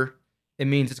 however, it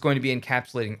means it's going to be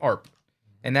encapsulating ARP.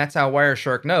 And that's how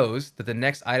Wireshark knows that the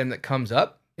next item that comes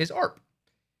up is ARP.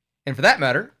 And for that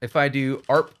matter, if I do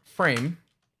ARP frame,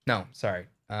 no, sorry,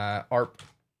 ARP,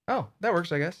 oh, that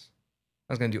works, I guess.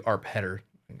 I was going to do ARP header,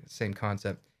 same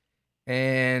concept.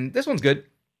 And this one's good.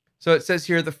 So it says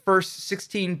here the first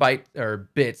 16 byte or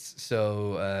bits,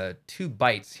 so 2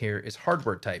 bytes here is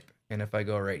hardware type. And if I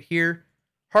go right here,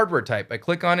 hardware type, I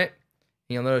click on it,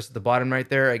 and you'll notice at the bottom right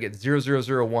there, I get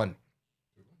 0001.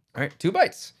 All right, 2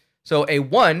 bytes. So a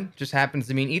 1 just happens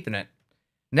to mean Ethernet.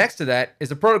 Next to that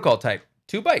is a protocol type,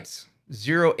 2 bytes.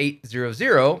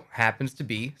 0800 happens to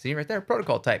be, see right there,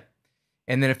 protocol type.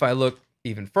 And then if I look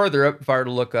even further up, if I were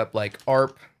to look up like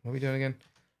ARP, what are we doing again?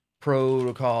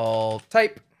 Protocol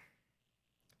type.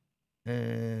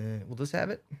 Will this have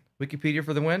it? Wikipedia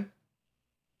for the win?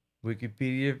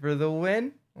 Wikipedia for the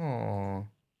win? Aww.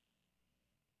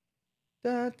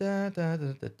 Da, da, da,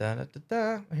 da, da, da, da,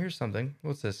 da. Here's something.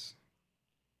 What's this?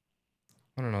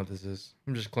 I don't know what this is.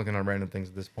 I'm just clicking on random things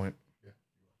at this point.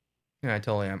 Yeah, I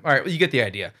totally am. All right, well, you get the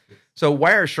idea. So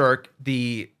Wireshark,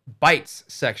 the bytes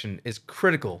section is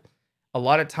critical. A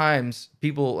lot of times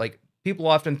people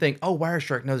often think, oh,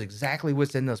 Wireshark knows exactly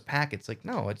what's in those packets. Like,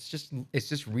 no, it's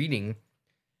just reading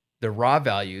the raw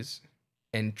values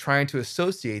and trying to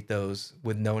associate those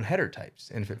with known header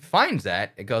types. And if it finds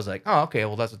that, it goes like, oh, okay,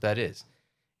 well, that's what that is.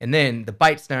 And then the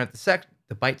bytes down at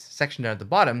the bytes section down at the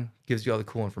bottom gives you all the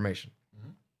cool information.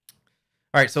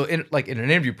 All right, so in an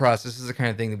interview process, this is the kind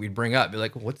of thing that we'd bring up. Be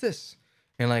like, well, what's this?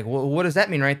 And like, well, what does that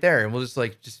mean right there? And we'll just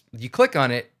you click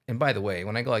on it. And by the way,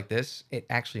 when I go like this, it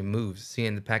actually moves.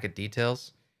 Seeing the packet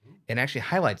details, it actually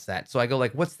highlights that. So I go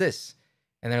like, what's this?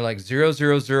 And they're like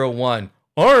 0001.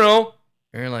 I don't know.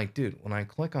 And you're like, dude, when I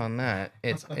click on that,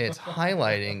 it's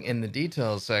highlighting in the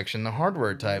details section, the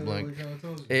hardware type link.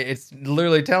 It's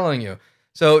literally telling you.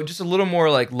 So just a little more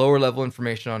like lower level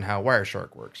information on how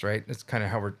Wireshark works, right? It's kind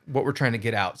of what we're trying to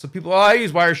get out. So people, oh, I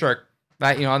use Wireshark,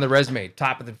 on the resume,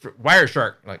 top of the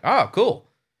Wireshark. Like, oh, cool.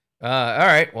 All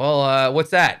right. Well,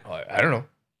 what's that? I don't know.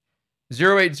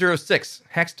 0806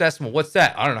 hexadecimal. What's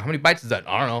that? I don't know. How many bytes is that?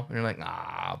 I don't know. And you're like,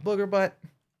 booger butt.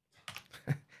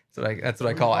 That's what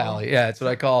I call Allie. Yeah, that's what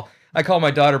I call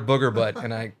my daughter booger butt,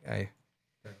 and I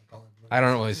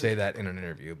don't really say that in an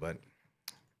interview, but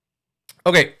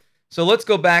okay. So let's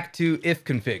go back to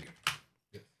ifconfig.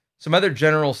 Some other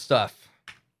general stuff.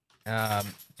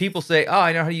 People say, "Oh,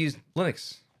 I know how to use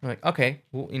Linux." I'm like, okay,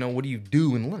 well, what do you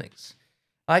do in Linux?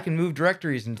 I can move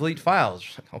directories and delete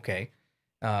files. Okay.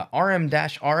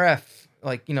 rm-rf,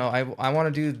 like, I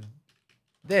want to do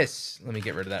this. Let me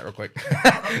get rid of that real quick.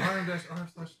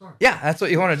 rm-rf/star. Yeah, that's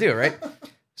what you want to do, right?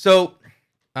 So,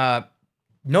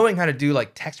 knowing how to do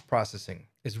like text processing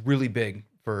is really big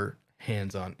for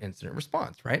hands-on incident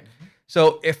response, right? Mm-hmm.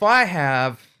 So if I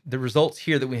have the results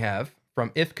here that we have from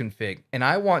ifconfig, and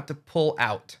I want to pull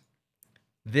out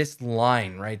this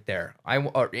line right there,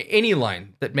 or any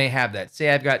line that may have that.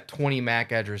 Say I've got 20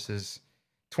 MAC addresses,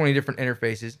 20 different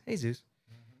interfaces. Hey, Zeus.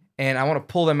 Mm-hmm. And I want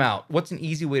to pull them out. What's an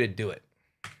easy way to do it?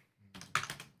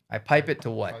 I pipe it to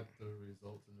what? Pipe the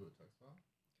results into a text file?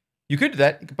 You could do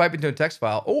that. You could pipe it into a text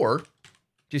file, or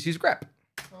just use grep.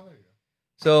 Oh, there you go.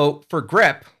 So for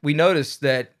grep, we notice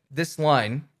that this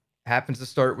line happens to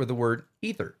start with the word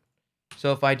ether.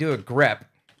 So if I do a grep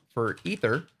for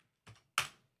ether,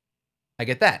 I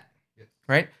get that, yes.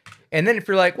 Right? Yes. And then if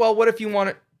you're like, well, what if you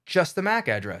want just the MAC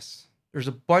address? There's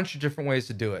a bunch of different ways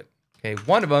to do it. Okay,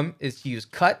 one of them is to use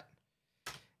cut.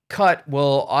 Cut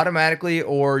will automatically,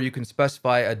 or you can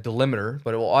specify a delimiter,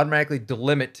 but it will automatically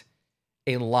delimit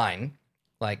a line.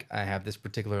 Like I have this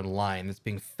particular line that's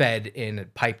being fed in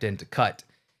and piped into cut.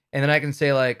 And then I can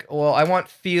say like, well, I want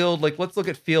field, like let's look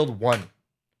at field 1.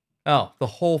 Oh, the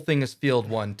whole thing is field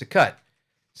 1 to cut.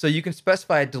 So you can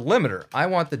specify a delimiter. I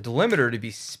want the delimiter to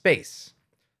be space.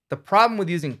 The problem with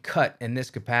using cut in this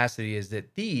capacity is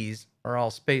that these are all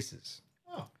spaces.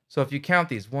 Oh. So if you count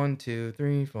these, 1, 2,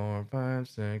 3, 4, 5,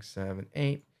 6, 7,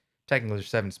 8. Technically there's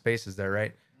 7 spaces there,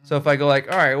 right? Mm-hmm. So if I go like,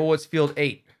 all right, well, what's field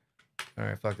 8? All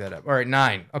right, fuck that up. All right,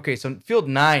 9. Okay, so field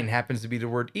 9 happens to be the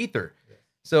word ether. Yes.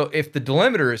 So if the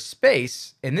delimiter is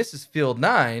space, and this is field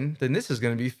 9, then this is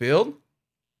going to be field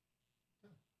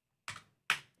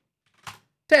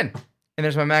 10. And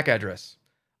there's my MAC address.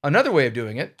 Another way of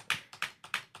doing it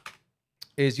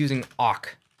is using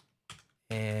awk.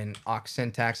 And awk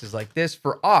syntax is like this.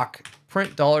 For awk,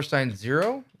 print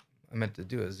 $0. I meant to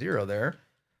do a 0 there.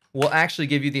 Will actually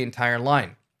give you the entire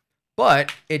line.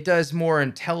 But it does more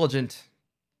intelligent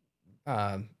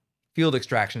field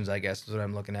extractions, I guess, is what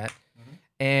I'm looking at. Mm-hmm.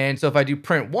 And so if I do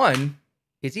print 1,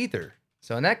 it's ether.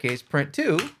 So in that case, print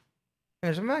 2, and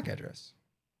there's a MAC address.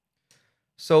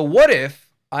 So what if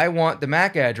I want the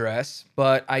MAC address,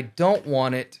 but I don't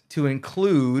want it to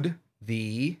include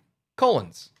the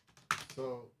colons?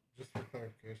 So just for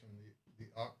clarification, the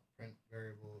awk print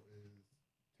variable is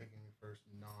taking the first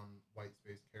non-white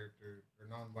space character or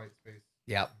non-white space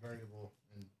variable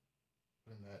and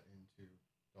putting that into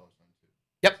 $2.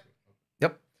 Yep. Okay.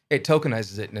 Yep. It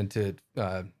tokenizes it into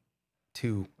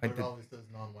two. But it always says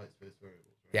non-white space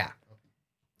variables, right? Yeah. Okay.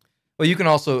 Well, you can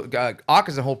also awk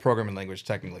is a whole programming language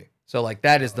technically. So like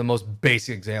that is the most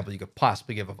basic example you could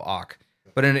possibly give of awk.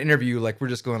 But in an interview, like we're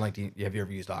just going like, have you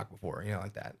ever used awk before?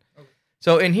 Like that. Okay.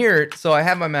 So in here, so I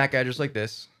have my MAC address like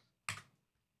this.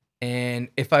 And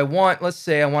if I want, let's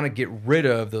say I want to get rid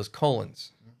of those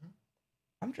colons. Mm-hmm.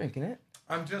 I'm drinking it.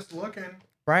 I'm just looking.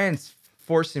 Brian's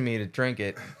forcing me to drink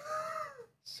it.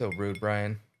 So rude,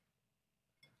 Brian.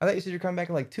 I thought you said you're coming back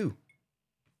at like 2.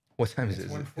 What time is it?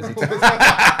 Is it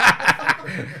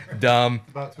dumb.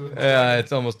 About 2 o'clock. Yeah,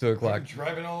 it's almost 2 o'clock.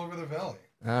 Driving all over the valley.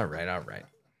 All right, all right.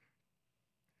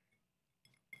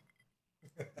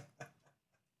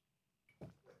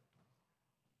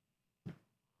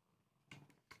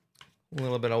 A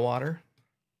little bit of water.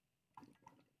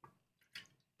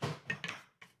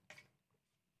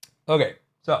 Okay,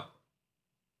 so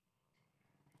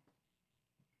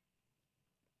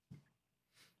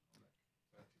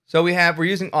we're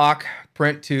using awk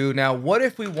print 2. Now, what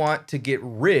if we want to get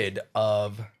rid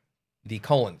of the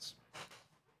colons?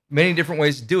 Many different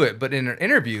ways to do it, but in an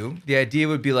interview, the idea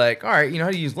would be like, all right, you know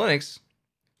how to use Linux,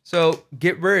 so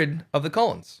get rid of the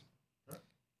colons.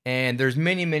 And there's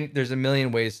there's a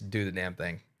million ways to do the damn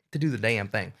thing.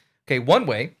 Okay, one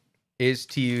way is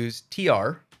to use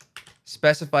tr,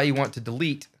 specify you want to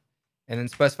delete, and then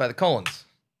specify the colons.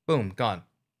 Boom, gone.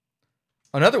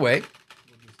 Another way,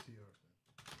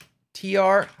 tr,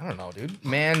 I don't know, dude.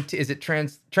 Man, is it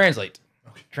translate?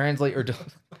 Okay. Translate or you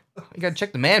gotta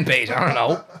check the man page. I don't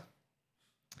know.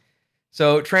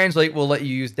 So translate will let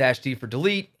you use -d for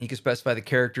delete. You can specify the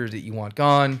characters that you want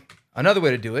gone. Another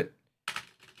way to do it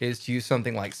is to use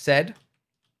something like sed,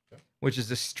 which is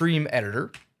the stream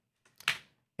editor.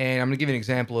 And I'm going to give you an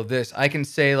example of this. I can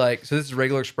say like, so this is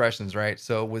regular expressions, right?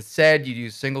 So with sed, you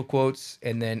use single quotes,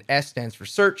 and then S stands for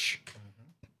search.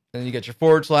 And then you get your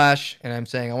 /, and I'm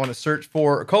saying I want to search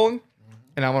for a colon,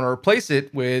 and I want to replace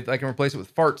it with, I can replace it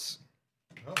with farts.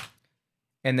 Oh.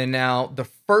 And then now the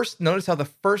first, notice how the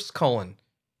first colon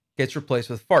gets replaced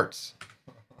with farts.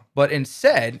 But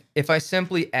instead, if I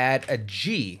simply add a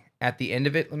G at the end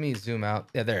of it, let me zoom out.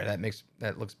 Yeah, there,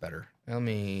 that looks better. Let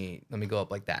me go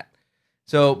up like that.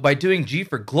 So by doing G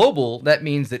for global, that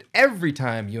means that every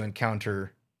time you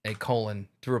encounter a colon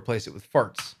to replace it with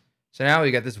farts. So now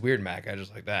we got this weird Mac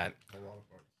just like that.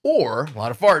 Or a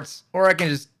lot of farts. Or I can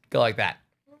just go like that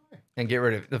and get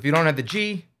rid of it. If you don't have the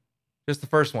G, just the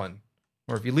first one.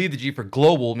 Or if you leave the G for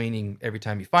global, meaning every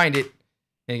time you find it,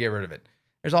 and you get rid of it.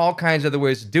 There's all kinds of other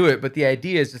ways to do it, but the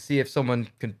idea is to see if someone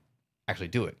can actually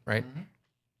do it, right? Mm-hmm.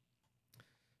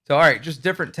 So, all right, just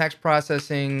different text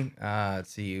processing.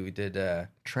 Let's see, we did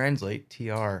translate.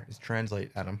 TR is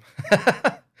translate, Adam.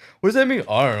 What does that mean?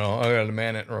 I don't know. I got to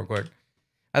man it real quick.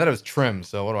 I thought it was trim,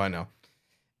 so what do I know?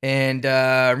 And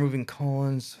removing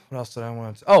colons. What else did I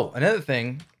want to... Oh, another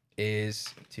thing is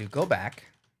to go back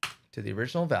to the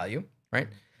original value, right?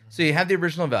 Mm-hmm. So you have the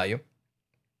original value.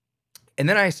 And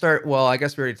then I start... Well, I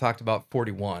guess we already talked about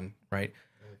 41, right?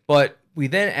 But we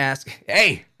then ask...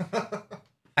 Hey!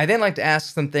 I then like to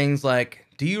ask some things like,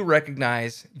 do you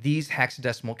recognize these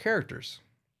hexadecimal characters?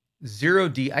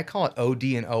 0D, I call it OD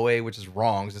and OA, which is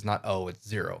wrong because it's not O, it's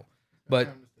 0. But,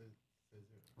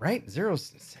 right? 0,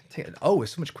 O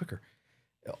is so much quicker,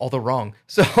 although wrong.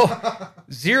 So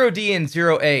 0D and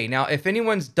 0A. Now, if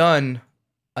anyone's done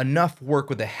enough work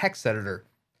with a hex editor,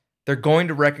 they're going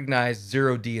to recognize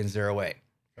 0D and 0A.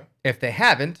 Okay. If they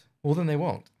haven't, well, then they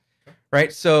won't. Okay.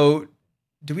 Right? So,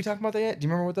 did we talk about that yet? Do you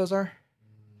remember what those are?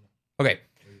 Okay,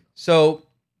 so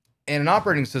in an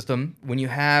operating system, when you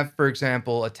have, for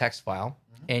example, a text file,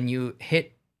 and you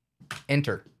hit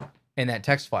enter in that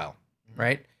text file,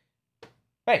 right?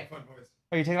 Hey,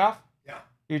 are you taking off? Yeah.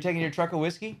 You're taking your truck of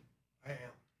whiskey? I am.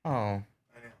 Oh. I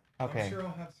am. Okay. I'm sure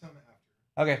I'll have some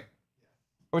after. Okay. Yeah.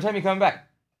 What time are you coming back?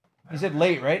 You said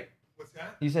late, right? What's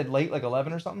that? You said late, like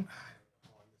 11 or something? I don't know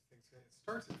how long this thing's going. It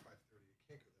starts at 5:30. It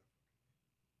can't go that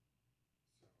far.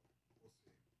 So, we'll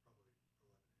see.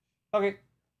 Probably 11. Okay.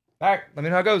 All right. Let me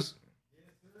know how it goes.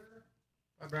 Yes, sir.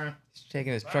 Bye, Brian. He's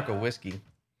taking his truck of whiskey.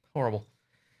 Horrible.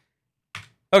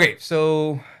 Okay.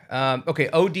 So, okay.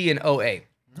 OD and OA,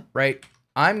 right?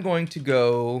 I'm going to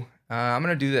go, I'm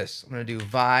going to do this. I'm going to do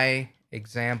vi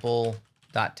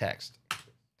example.text.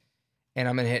 And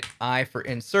I'm going to hit I for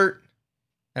insert.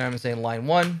 And I'm going to say line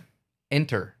 1,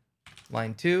 enter.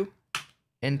 Line 2,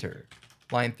 enter.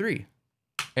 Line 3,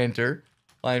 enter.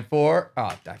 Line 4. Oh,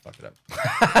 I fucked it up.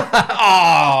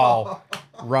 Oh,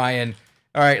 Ryan.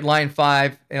 All right, line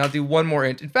 5, and I'll do one more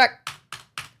int. In fact,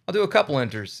 I'll do a couple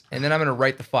enters, and then I'm going to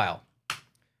write the file. All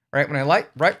right, when I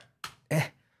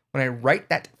write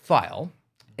that file,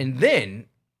 and then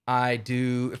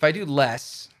if I do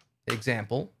less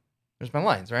example, there's my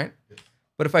lines, right?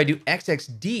 But if I do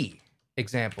XXD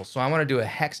example, so I want to do a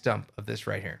hex dump of this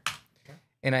right here,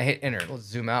 and I hit enter. Let's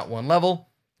zoom out one level.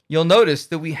 You'll notice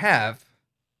that we have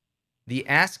the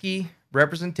ASCII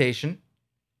representation,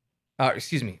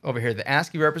 over here, the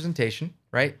ASCII representation,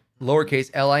 right?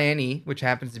 Lowercase line, which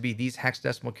happens to be these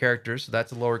hexadecimal characters. So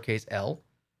that's a lowercase l.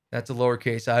 That's a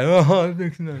lowercase I. Oh,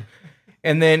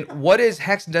 and then what is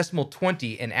hexadecimal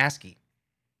 20 in ASCII?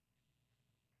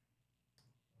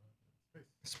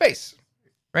 Space,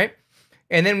 right?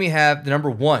 And then we have the number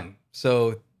 1.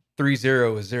 So 30 is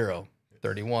 0.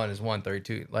 31 is 1.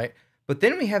 32, right? But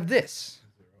then we have this,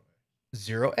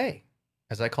 0A.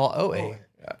 As I call OA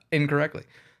incorrectly.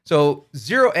 So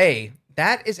 0A,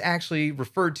 that is actually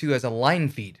referred to as a line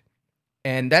feed.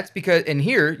 And that's because, and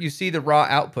here you see the raw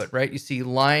output, right? You see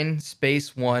line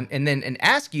space 1, and then in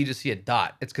ASCII you just see a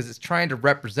dot. It's because it's trying to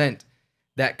represent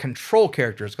that control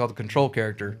character. It's called the control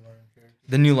character,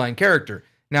 the new line character.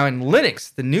 Now in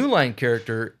Linux, the new line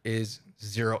character is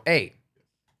 0A.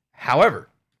 However,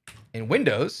 in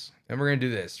Windows, and we're going to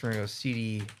do this. We're going to go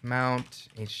cd mount,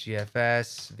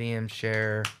 HDFS, VM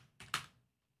share,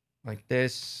 like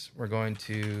this. We're going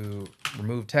to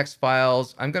remove text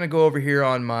files. I'm going to go over here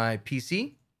on my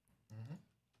PC.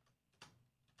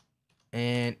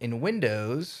 And in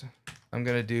Windows, I'm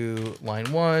going to do line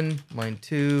 1, line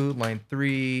 2, line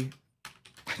 3.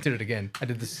 I did it again. I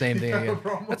did the same thing again.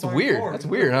 That's weird. That's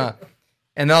weird, huh?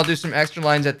 And then I'll do some extra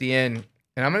lines at the end.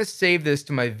 And I'm going to save this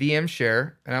to my VM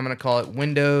share, and I'm going to call it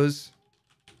Windows,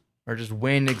 or just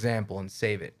Win example, and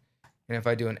save it. And if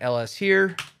I do an ls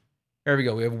here, there we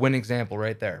go. We have Win example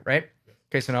right there, right?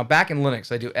 Okay, so now back in Linux,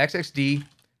 I do xxd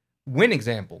win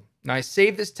example. Now I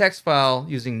save this text file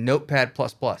using Notepad++,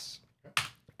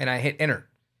 and I hit enter.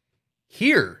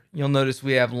 Here, you'll notice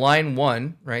we have line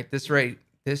 1, right? This right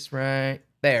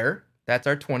there. That's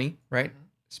our 20, right?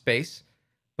 Space.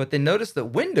 But then notice that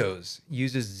Windows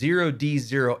uses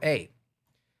 0D0A.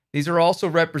 These are also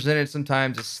represented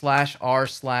sometimes as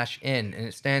 /r/n, and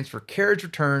it stands for carriage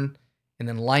return and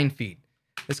then line feed.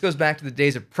 This goes back to the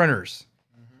days of printers.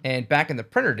 And back in the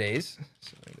printer days,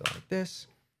 so let me go like this.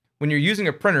 When you're using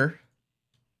a printer,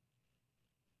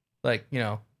 like, you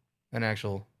know, an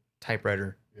actual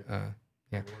typewriter.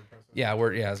 Word. Yeah.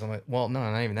 So I'm like, well, no,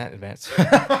 not even that advanced.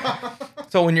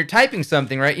 So when you're typing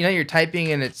something, right? You know, you're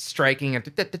typing and it's striking,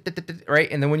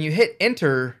 right? And then when you hit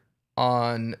enter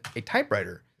on a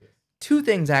typewriter, two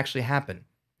things actually happen.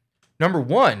 Number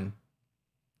one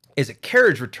is a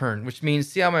carriage return, which means,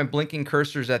 see how my blinking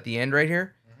cursor is at the end right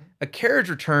here? A carriage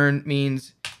return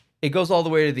means it goes all the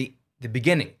way to the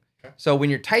beginning. Okay. So when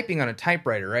you're typing on a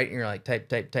typewriter, right? And you're like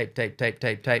type.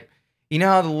 You know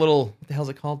how the little, what the hell is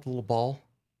it called? The little ball?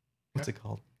 What's it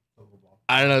called?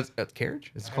 I don't know. It's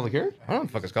carriage? Is it called a carriage? I don't know what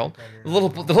the fuck it's called. The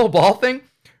little ball thing,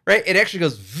 right? It actually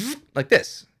goes like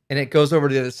this. And it goes over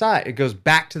to the other side. It goes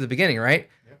back to the beginning, right?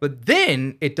 Yep. But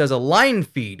then it does a line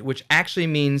feed, which actually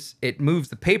means it moves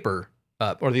the paper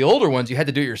up. Or the older ones, you had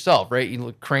to do it yourself, right?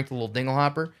 You crank the little dingle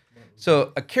hopper.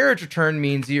 So a carriage return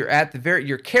means you're at the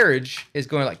your carriage is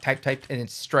going like type, and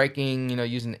it's striking, you know,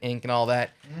 using the ink and all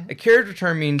that. A carriage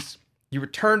return means you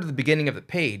return to the beginning of the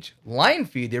page. Line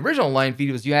feed, the original line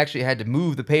feed was you actually had to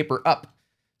move the paper up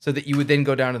so that you would then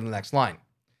go down to the next line.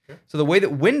 Okay. So the way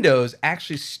that Windows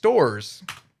actually stores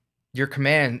your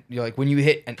command, you know, like when you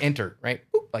hit an enter, right?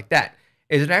 Boop, like that,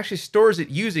 is it actually stores it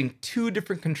using two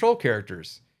different control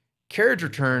characters, carriage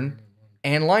return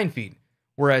and line feed.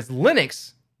 Whereas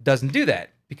Linux doesn't do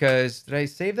that because, did I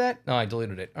save that? No, I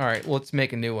deleted it. All right, well, let's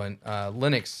make a new one.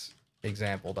 Linux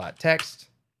example.txt.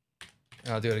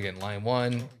 I'll do it again. Line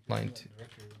 1, line 2.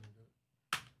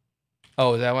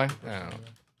 Oh, is that why? Oh.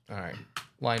 All right.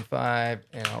 Line 5,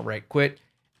 and I'll write quit.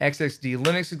 XXD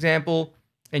Linux example.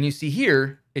 And you see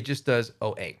here, it just does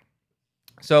OA.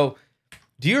 So,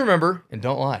 do you remember, and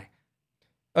don't lie.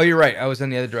 Oh, you're right. I was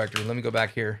in the other directory. Let me go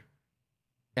back here.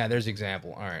 Yeah, there's the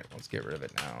example. All right, let's get rid of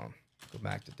it now. Go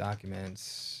back to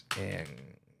documents, and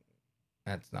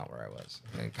that's not where I was.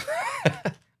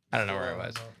 I don't know where I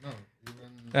was.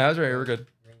 I was right. We're good.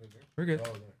 We're good.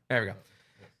 There we go.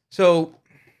 So,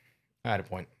 I had a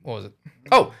point. What was it?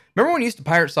 Oh, remember when you used to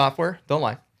pirate software? Don't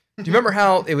lie. Do you remember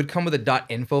how it would come with a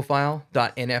 .info file,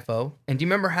 .nfo? And do you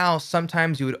remember how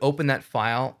sometimes you would open that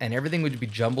file and everything would be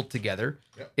jumbled together?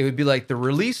 Yep. It would be like the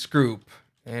release group,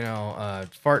 you know,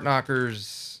 fart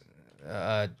knockers,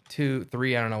 2,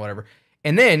 3, I don't know, whatever.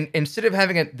 And then instead of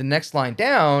having it the next line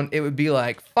down, it would be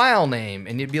like file name,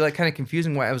 and it'd be like kind of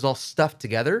confusing why it was all stuffed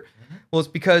together. Well, it's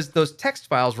because those text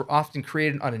files were often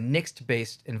created on a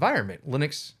NIxt-based environment,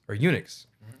 Linux or Unix.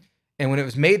 And when it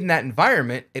was made in that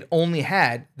environment, it only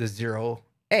had the 0A.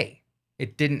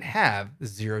 It didn't have the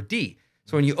 0D.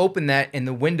 So when you open that in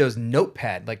the Windows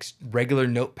Notepad, like regular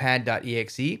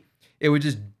notepad.exe, it would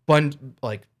just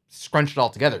scrunch it all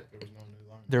together.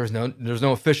 There's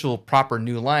no official proper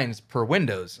new lines per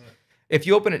Windows. Right. If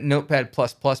you open it Notepad++,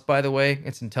 by the way,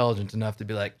 it's intelligent enough to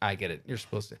be like, I get it. You're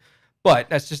supposed to. But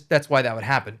that's why that would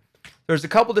happen. There's a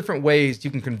couple different ways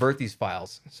you can convert these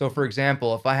files. So for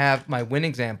example, if I have my win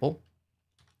example,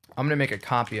 I'm going to make a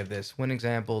copy of this win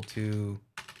example to,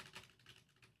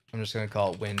 I'm just going to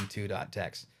call it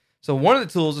win2.txt. So one of the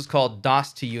tools is called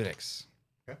DOS to Unix.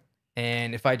 Okay.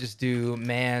 And if I just do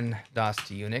man DOS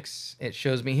to Unix, it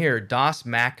shows me here DOS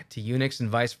Mac to Unix and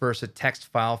vice versa text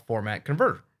file format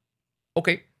converter.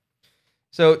 Okay.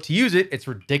 So to use it, it's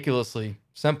ridiculously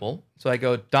simple. So I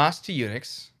go DOS to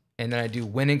Unix, and then I do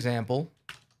win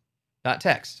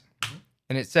example.txt.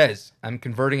 And it says I'm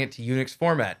converting it to Unix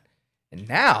format. And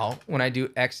now when I do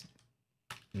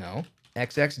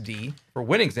XXD for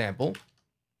win example,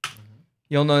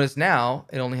 you'll notice now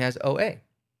it only has OA.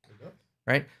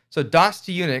 Right? So DOS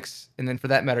to Unix, and then for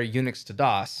that matter, Unix to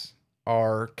DOS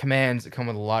are commands that come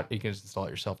with a lot. You can just install it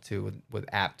yourself too with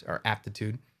apt or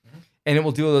aptitude. And it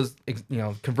will do those,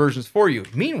 conversions for you.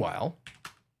 Meanwhile,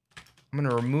 I'm going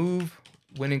to remove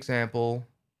win example,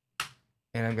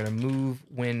 and I'm going to move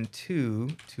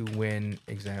win2 to win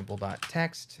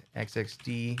example.txt,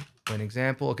 xxd win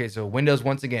example. Okay, so Windows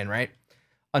once again, right?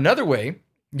 Another way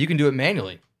you can do it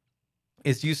manually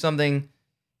is use something,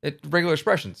 regular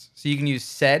expressions. So you can use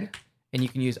sed, and you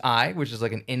can use I, which is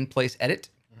like an in-place edit.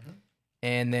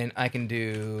 And then I can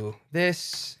do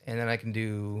this, and then I can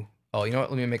do... Oh, you know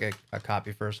what? Let me make a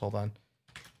copy first. Hold on.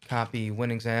 copy win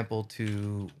example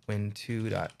to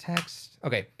win2.text.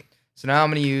 Okay, so now I'm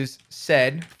going to use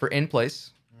sed for in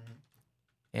place.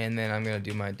 And then I'm going to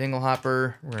do my dingle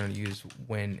hopper. We're going to use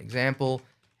win example.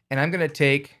 And I'm going to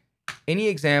take any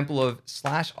example of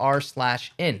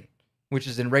 /r/in, which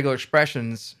is in regular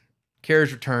expressions,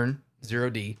 carriage return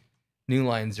 0D, new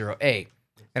line 0A.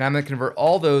 And I'm going to convert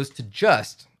all those to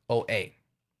just OA.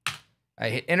 I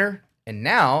hit enter. And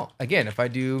now, again, if I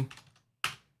do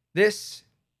this,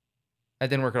 that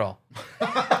didn't work at all.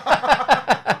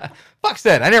 Fuck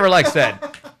sed. I never liked sed.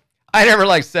 I never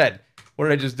liked sed. What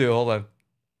did I just do? Hold on.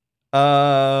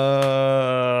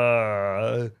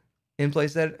 In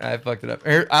place sed? I fucked it up.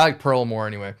 I like Perl more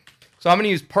anyway. So I'm going to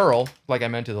use Perl, like I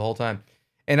meant to the whole time.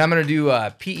 And I'm going to do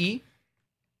PE,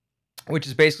 which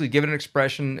is basically give it an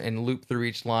expression and loop through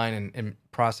each line and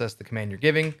process the command you're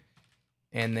giving.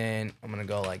 And then I'm going to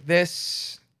go like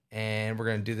this. And we're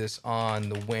going to do this on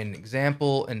the win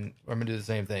example. And I'm going to do the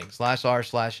same thing.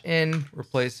 /r/in,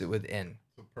 replace it with in.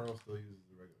 So Perl still uses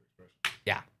the regular expression.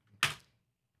 Yeah.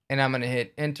 And I'm going to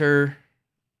hit enter.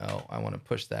 Oh, I want to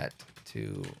push that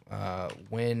to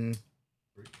win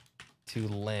to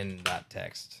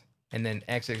len.text. And then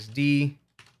xxd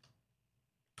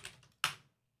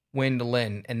win to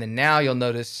len. And then now you'll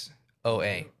notice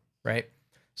OA, right?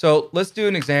 So let's do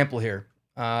an example here.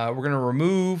 We're going to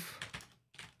remove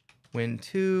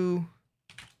win2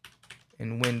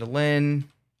 and win to len.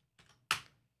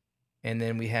 And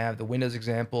then we have the Windows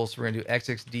example. So we're going to do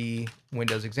xxd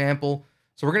Windows example.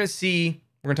 So we're going to see,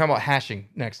 we're going to talk about hashing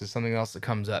next. Is something else that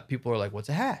comes up. People are like, what's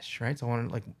a hash, right? So I want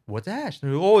to like, what's a hash?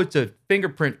 Like, oh, it's a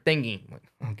fingerprint thingy. Like,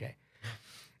 okay.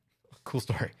 Cool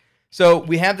story. So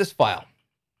we have this file,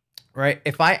 right?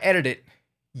 If I edit it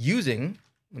using,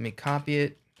 let me copy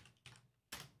it.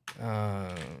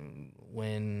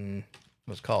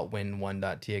 Let's call it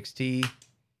win1.txt.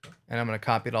 And I'm going to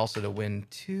copy it also to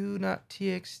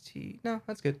win2.txt. No,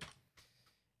 that's good.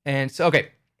 And so, okay.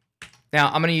 Now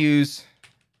I'm going to use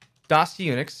DOS to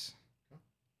Unix.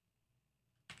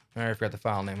 I forgot the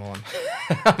file name. Hold on.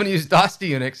 I'm going to use DOS to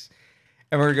Unix.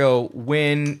 And we're going to go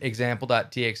win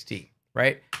example.txt,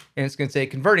 right? And it's going to say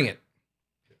converting it.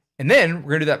 And then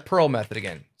we're going to do that Perl method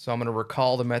again. So I'm going to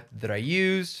recall the method that I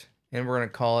used. And we're going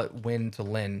to call it win to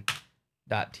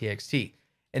len.txt.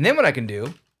 And then what I can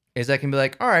do is I can be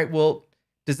like, all right, well,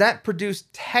 does that produce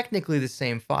technically the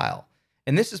same file?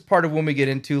 And this is part of when we get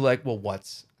into like, well,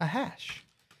 what's a hash?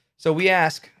 So we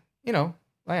ask, you know,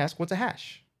 I ask, what's a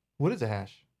hash? What is a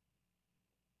hash?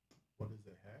 What is a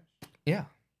hash? Yeah.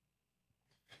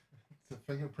 It's a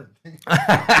fingerprint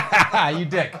thingy. You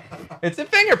dick. It's a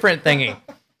fingerprint thingy.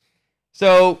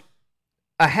 So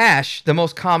a hash, the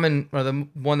most common, or the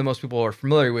one that most people are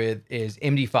familiar with is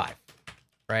MD5,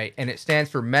 right? And it stands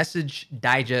for Message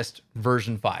Digest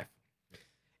Version 5.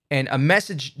 And a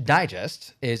message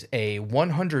digest is a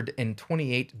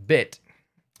 128-bit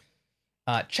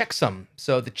checksum.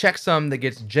 So the checksum that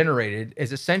gets generated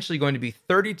is essentially going to be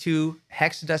 32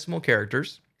 hexadecimal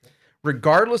characters,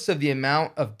 regardless of the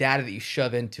amount of data that you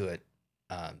shove into it.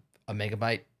 A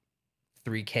megabyte,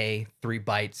 3K, 3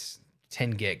 bytes,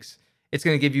 10 gigs. It's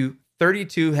going to give you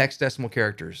 32 hexadecimal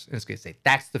characters. And it's going to say,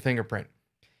 that's the fingerprint.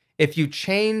 If you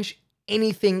change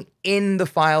anything in the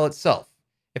file itself,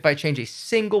 if I change a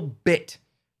single bit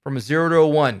from a 0 to a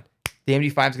 1, the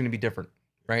MD5 is going to be different,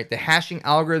 right? The hashing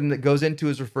algorithm that goes into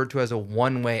is referred to as a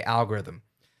one-way algorithm.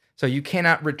 So you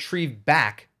cannot retrieve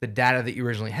back the data that you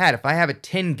originally had. If I have a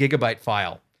 10 gigabyte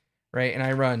file, right, and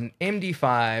I run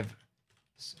MD5,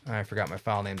 I forgot my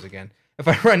file names again. If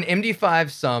I run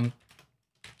MD5 sum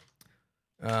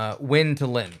win to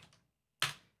len,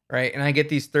 right, and I get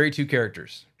these 32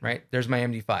 characters, right, there's my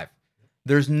MD5.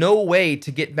 There's no way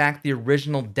to get back the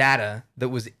original data that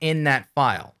was in that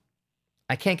file.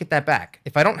 I can't get that back.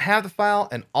 If I don't have the file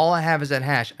and all I have is that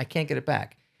hash, I can't get it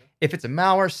back. If it's a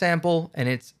malware sample and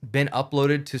it's been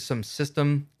uploaded to some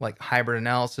system like Hybrid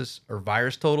Analysis or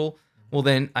VirusTotal, well,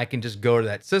 then I can just go to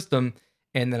that system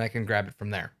and then I can grab it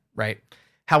from there, right?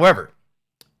 However,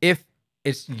 if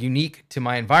it's unique to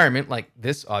my environment, like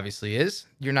this obviously is,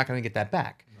 you're not going to get that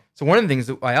back. So one of the things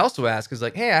that I also ask is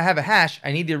like, hey, I have a hash.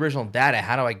 I need the original data.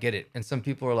 How do I get it? And some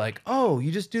people are like, oh,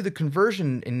 you just do the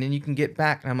conversion and then you can get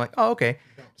back. And I'm like, oh, okay.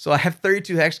 So I have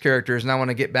 32 hex characters and I want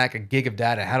to get back a gig of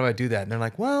data. How do I do that? And they're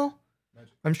like, well,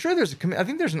 I'm sure there's I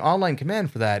think there's an online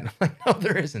command for that. And I'm like, no,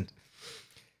 there isn't.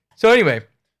 So anyway,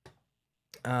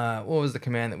 what was the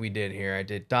command that we did here? I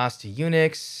did DOS to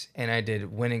Unix and I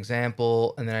did win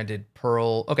example and then I did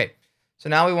Perl. Okay. So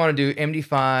now we want to do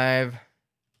MD5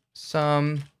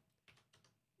 sum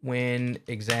win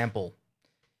example.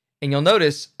 And you'll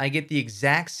notice I get the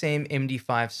exact same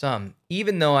MD5 sum,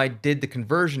 even though I did the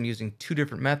conversion using 2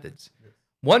 different methods.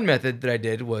 One method that I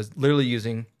did was literally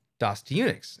using DOS to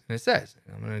Unix. And it says,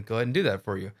 I'm going to go ahead and do that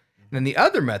for you. And then the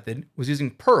other method was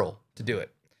using Perl to do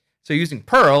it. So using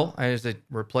Perl, I just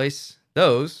replace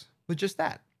those with just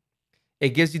that. It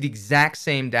gives you the exact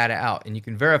same data out, and you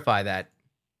can verify that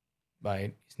by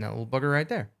using that little bugger right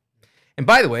there. And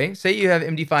by the way, say you have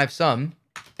MD5 sum,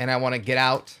 and I want to get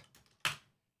out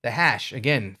the hash.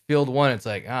 Again, field 1, it's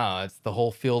like, oh, it's the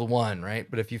whole field 1, right?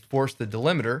 But if you force the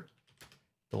delimiter,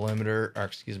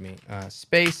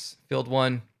 space, field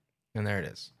 1, and there it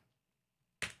is.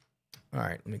 All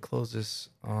right, let me close this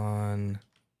on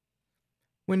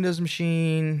Windows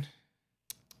machine.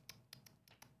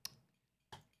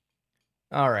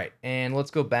 All right, and let's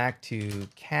go back to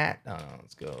cat.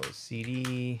 Let's go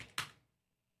cd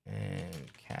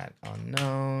and cat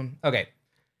unknown. Okay,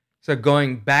 so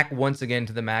going back once again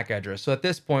to the MAC address. So at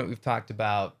this point, we've talked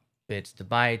about bits to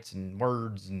bytes and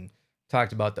words, and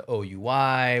talked about the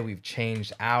OUI. We've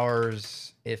changed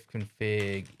hours, if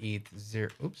config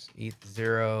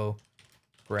eth0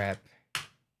 grep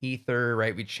ether,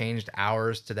 right? We changed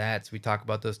hours to that, so we talk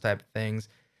about those type of things.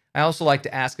 I also like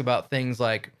to ask about things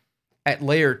like, at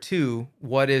layer 2,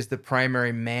 what is the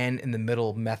primary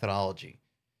man-in-the-middle methodology?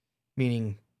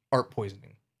 Meaning ARP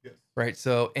poisoning, yes. Right?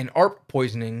 So in ARP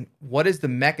poisoning, what is the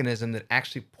mechanism that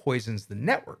actually poisons the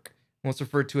network? What's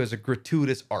referred to as a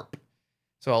gratuitous ARP.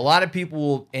 So a lot of people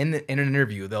will, in an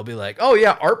interview, they'll be like, oh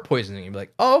yeah, ARP poisoning. You'll be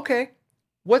like, oh, okay.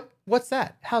 What's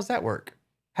that? How's that work?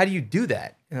 How do you do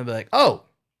that? And they'll be like,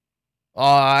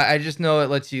 I just know it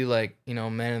lets you, like,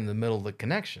 man in the middle of the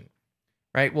connection.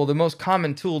 Right? Well, the most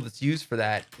common tool that's used for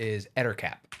that is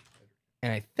Ettercap.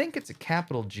 And I think it's a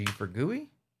capital G for GUI.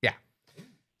 Yeah.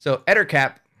 So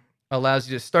Ettercap allows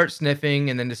you to start sniffing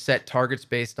and then to set targets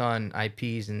based on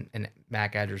IPs and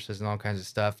MAC addresses and all kinds of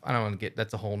stuff. I don't want to get,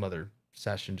 that's a whole nother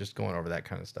session just going over that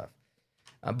kind of stuff.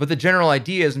 But the general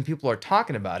idea is when people are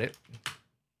talking about it,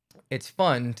 it's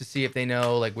fun to see if they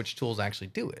know like which tools actually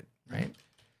do it, right?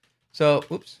 So,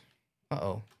 oops.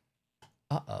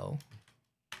 Uh-oh.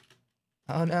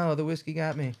 Oh no, the whiskey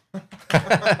got me.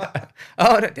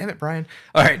 Oh, damn it, Brian.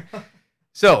 All right.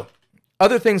 So,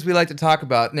 other things we like to talk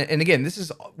about, and again, this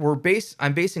is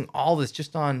I'm basing all this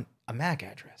just on a MAC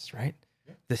address, right?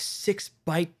 Yeah. The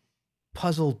 6-byte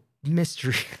puzzle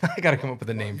mystery. I got to come up with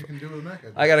a name. You can do with MAC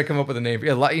address. I got to come up with a name.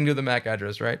 Yeah, a lot you can do with the MAC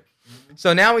address, right? Mm-hmm.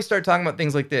 So now we start talking about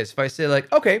things like this. If I say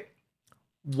like, okay,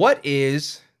 what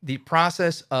is the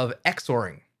process of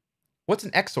XORing? What's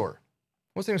an XOR?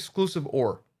 What's an exclusive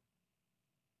OR?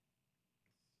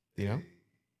 You know?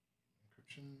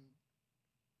 Encryption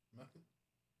method.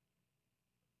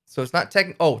 So it's not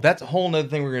that's a whole nother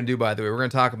thing we're going to do, by the way. We're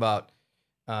going to talk about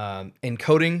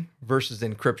encoding versus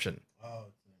encryption. Oh,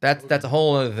 that's a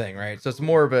whole other thing, right? So it's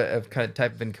more of a kind of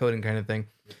type of encoding kind of thing.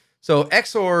 Yeah. So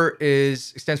XOR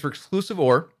stands for exclusive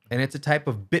OR, and it's a type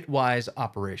of bitwise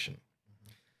operation.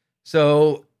 Mm-hmm.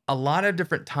 So a lot of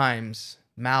different times,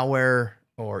 malware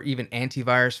or even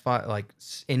antivirus like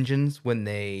engines, when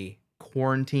they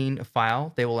quarantine a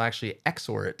file, they will actually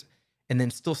XOR it and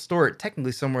then still store it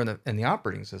technically somewhere in the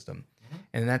operating system. Mm-hmm.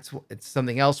 And it's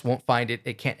something else won't find it.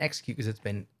 It can't execute because it's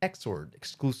been XORed,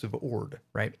 exclusive ORed,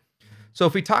 right? Mm-hmm. So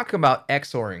if we talk about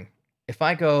XORing, if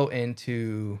I go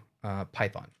into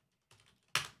Python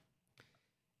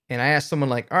and I ask someone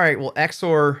like, all right, well,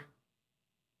 XOR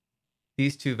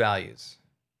these 2 values,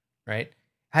 right?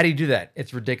 How do you do that?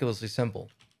 It's ridiculously simple.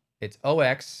 It's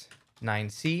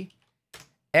OX9C.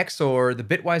 XOR, the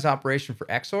bitwise operation for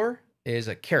XOR is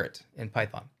a caret in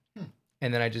Python.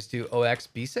 And then I just do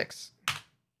OXB6.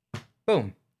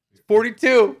 Boom.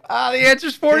 42. The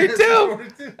answer's 42.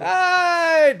 42.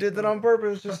 I did that on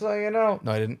purpose, just so you know.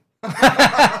 No, I didn't.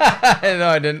 No,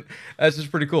 I didn't. That's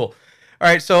just pretty cool. All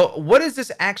right, so what is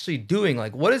this actually doing?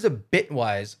 Like, what is a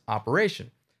bitwise operation?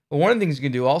 Well, one of the things you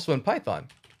can do also in Python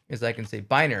is I can say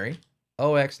binary,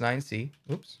 OX9C,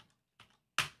 oops.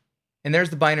 And there's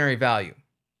the binary value.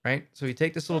 Right, so we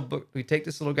take this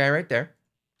little guy right there,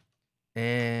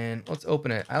 and let's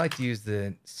open it. I like to use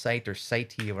the Cite or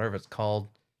Cite, or whatever it's called,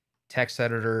 text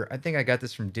editor. I think I got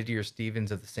this from Didier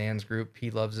Stevens of the Sans group. He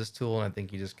loves this tool, and I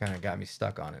think he just kind of got me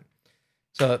stuck on it.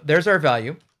 So there's our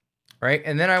value, right?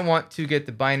 And then I want to get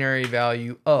the binary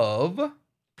value of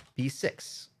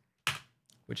B6,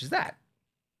 which is that.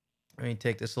 Let me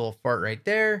take this little fart right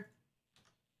there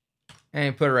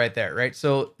and put it right there, right?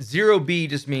 So 0B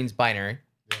just means binary.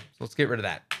 So let's get rid of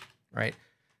that, right?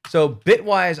 So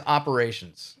bitwise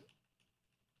operations,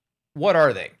 what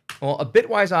are they? Well, a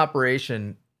bitwise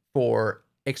operation for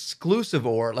exclusive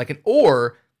OR, like an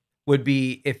OR, would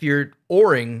be if you're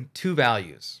ORing two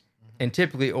values, and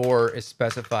typically OR is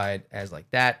specified as like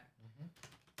that.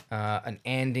 An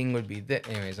ANDing would be that.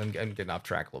 Anyways, I'm getting off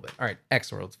track a little bit. All right,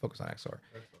 XOR. Let's focus on XOR.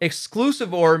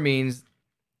 Exclusive OR means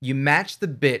you match the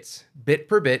bits bit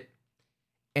per bit,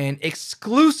 and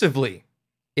exclusively,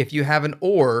 if you have an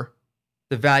OR,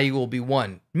 the value will be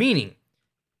 1. Meaning,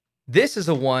 this is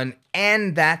a 1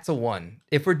 and that's a 1.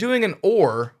 If we're doing an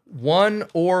OR, 1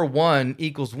 or 1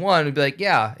 equals 1, we'd be like,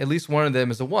 yeah, at least one of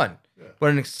them is a 1. Yeah.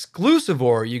 But an exclusive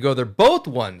OR, you go, they're both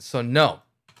 1s, so no.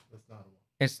 That's not a 1.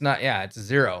 It's not, yeah, it's a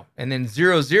 0. And then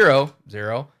 0, 0,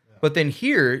 0. Yeah. But then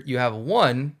here, you have a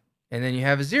 1, and then you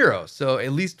have a 0. So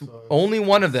at least only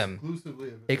one of them.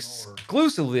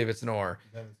 Exclusively if it's an OR.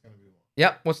 Then it's going to be 1.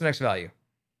 Yep, what's the next value?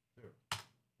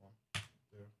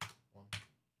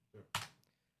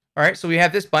 All right, so we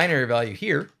have this binary value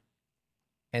here,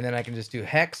 and then I can just do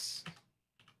hex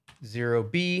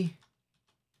 0b,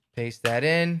 paste that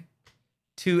in,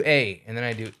 2a, and then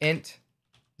I do int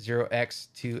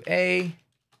 0x2a. And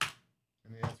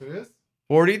the answer is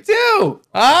 42.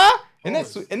 Ah,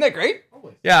 isn't that great?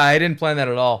 Always. Yeah, I didn't plan that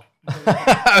at all.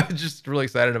 I was just really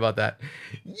excited about that.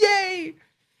 Yay!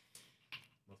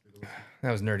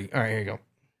 That was nerdy. All right, here you go.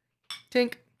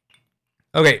 Tink.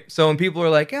 Okay, so when people are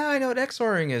like, yeah, I know what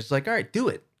XORing is, like, all right, do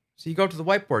it. So you go up to the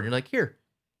whiteboard and you're like,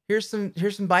 here's some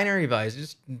binary values.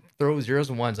 Just throw zeros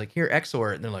and ones. Like, here,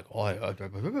 XOR it. And they're like,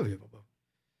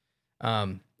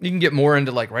 you can get more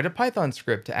into like write a Python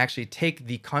script to actually take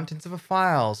the contents of a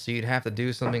file. So you'd have to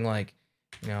do something like,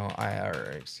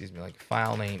 like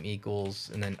file name equals,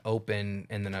 and then open,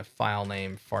 and then a file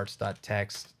name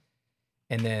farts.txt.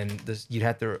 And then you'd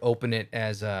have to open it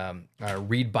as a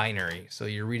read binary. So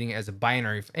you're reading it as a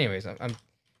binary. Anyways, I'm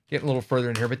getting a little further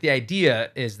in here. But the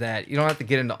idea is that you don't have to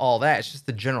get into all that. It's just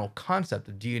the general concept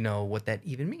of, do you know what that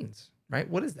even means, right?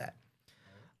 What is that?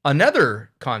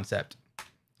 Another concept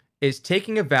is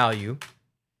taking a value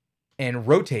and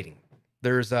rotating.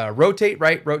 There's rotate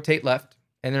right, rotate left.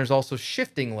 And there's also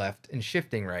shifting left and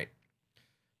shifting right.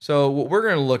 So what we're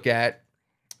going to look at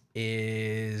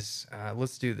is,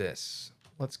 let's do this.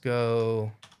 Let's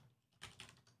go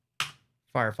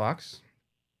Firefox.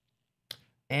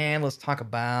 And let's talk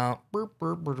about Python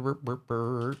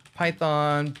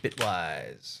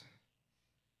bitwise.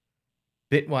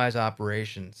 Bitwise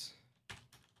operations.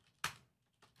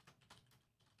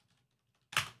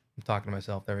 I'm talking to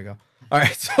myself. There we go. All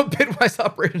right, so bitwise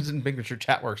operations and making sure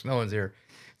chat works. No one's here.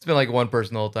 It's been like one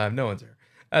person the whole time. No one's here.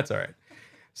 That's all right.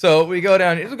 So we go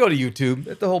down. It'll go to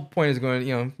YouTube. The whole point is going,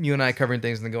 you and I covering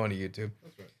things and then going to YouTube.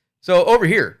 That's right. So over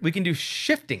here, we can do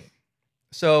shifting.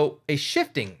 So a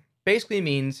shifting basically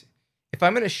means if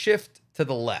I'm going to shift to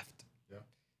the left,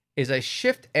 is I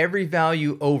shift every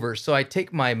value over. So I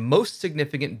take my most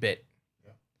significant bit,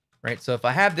 right? So if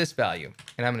I have this value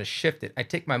and I'm going to shift it, I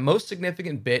take my most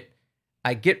significant bit,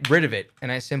 I get rid of it,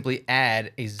 and I simply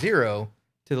add a 0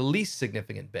 to the least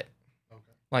significant bit,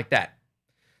 like that.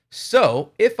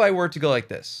 So if I were to go like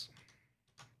this,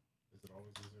 is it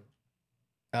always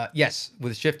a 0? Yes,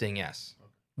 with shifting, yes. Okay.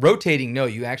 Rotating, no,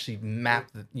 you actually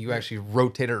you actually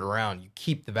rotate it around. You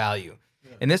keep the value.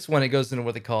 Yeah. And this one, it goes into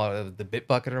what they call the bit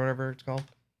bucket or whatever it's called.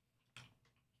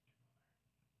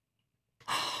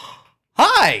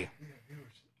 Hi!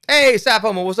 Hey,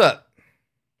 Saphomo, what's up?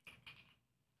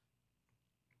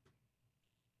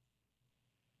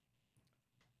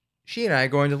 She and I are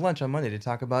going to lunch on Monday to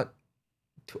talk about,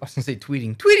 I was going to say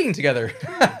tweeting together.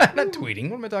 Not tweeting.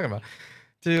 What am I talking about?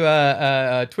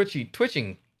 To twitching.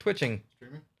 Twitching,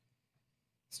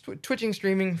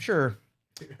 streaming, sure.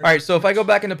 All right, so if I go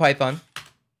back into Python,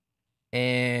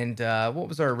 and what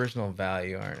was our original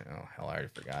value? Oh, hell, I already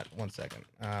forgot. 1 second.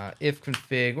 If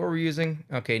config, what were we using?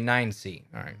 Okay, 9c.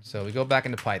 All right, so we go back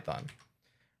into Python.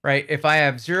 Right, if I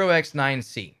have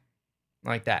 0x9c,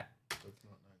 like that.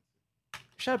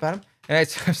 Shut up, Adam. And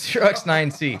it's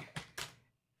 0x9c.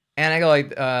 And I go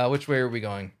like, which way are we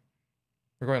going?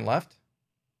 We're going left?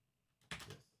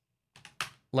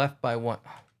 Left by 1.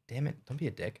 Oh, damn it. Don't be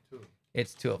a dick. 2.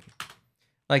 It's 2 of them.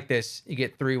 Like this, you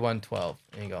get 3, 1, 12.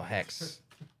 And you go hex.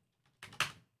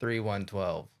 3, 1,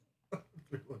 12.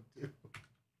 3, 1, 2.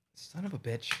 Son of a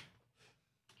bitch.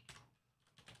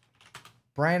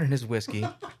 Brian and his whiskey.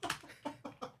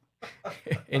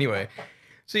 Anyway.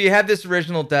 So you have this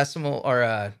original decimal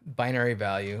or binary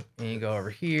value, and you go over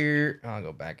here. I'll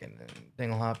go back in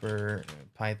Dinglehopper,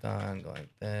 Python, go like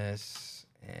this,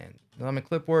 and on my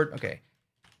clipboard. Okay,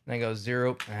 and I go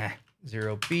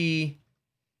 0b,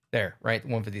 there, right,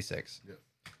 156. Yeah.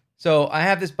 So I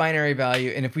have this binary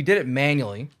value, and if we did it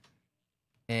manually,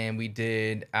 and we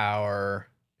did our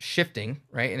shifting,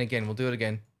 right, and again, we'll do it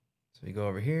again. So you go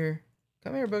over here.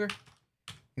 Come here, booger.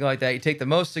 You go like that. You take the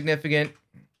most significant,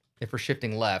 if we're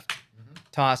shifting left,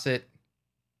 toss it.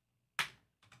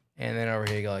 And then over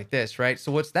here you go like this, right?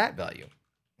 So what's that value?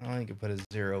 Well, you can put a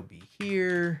 0B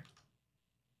here.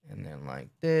 And then like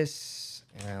this.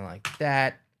 And then like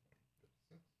that.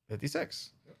 56.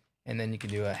 And then you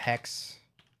can do a hex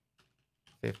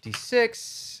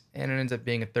 56. And it ends up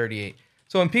being a 38.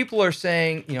 So when people are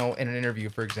saying, you know, in an interview,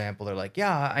 for example, they're like,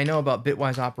 yeah, I know about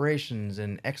bitwise operations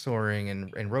and XORing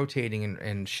and rotating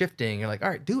and shifting. You're like, all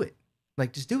right, do it.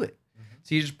 Like, just do it.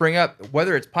 So you just bring up,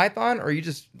 whether it's Python or you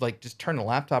just turn the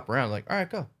laptop around. Like, all right,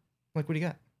 go. Like, what do you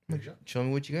got? Like, show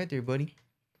me what you got there, buddy.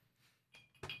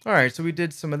 All right, so we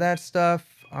did some of that stuff.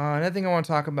 Another thing I want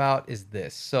to talk about is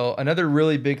this. So another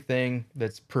really big thing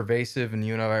that's pervasive, and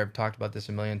you and I have talked about this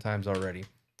a million times already,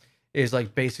 is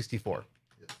like base 64.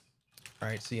 All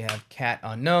right, so you have cat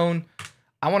unknown.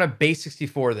 I want to base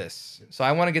 64 this. So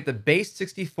I want to get the base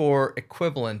 64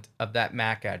 equivalent of that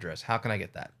MAC address. How can I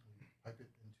get that?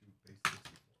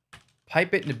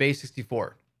 Pipe it into base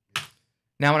 64.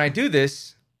 Now, when I do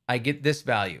this, I get this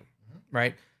value,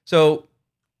 right? So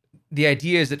the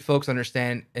idea is that folks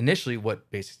understand initially what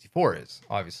base 64 is,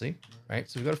 obviously, right?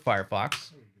 So we go to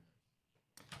Firefox.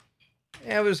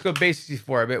 And we'll just go base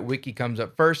 64. I bet Wiki comes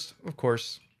up first, of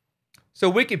course. So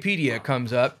Wikipedia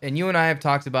comes up, and you and I have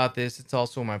talked about this. It's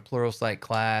also in my Pluralsight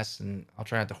class, and I'll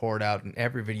try not to hoard out in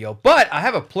every video. But I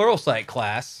have a Pluralsight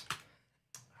class.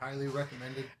 Highly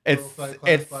recommended Pluralsight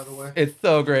class, by the way. It's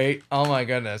so great. Oh, my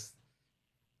goodness.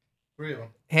 3 of them.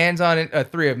 Hands-on,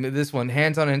 3 of them. This one,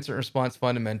 hands-on instant response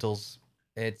fundamentals.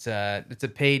 It's a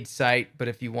paid site, but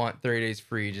if you want 30 days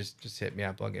free, just hit me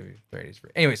up. I'll give you 30 days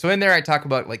free. Anyway, so in there I talk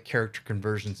about like character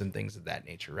conversions and things of that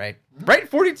nature, right? Right?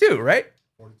 42, right?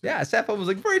 42. Yeah, Sappho was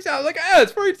like 42. I was like, oh,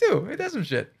 it's 42. It does some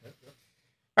shit. Yep.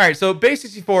 All right, so base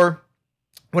 64,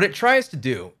 what it tries to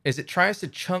do is it tries to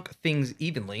chunk things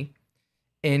evenly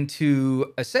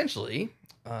into essentially,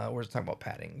 we're talking about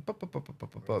padding,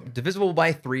 divisible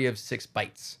by 3 of 6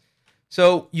 bytes.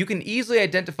 So you can easily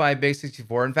identify base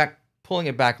 64. In fact, pulling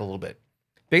it back a little bit,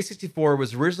 base 64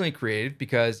 was originally created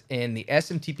because in the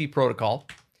SMTP protocol,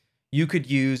 you could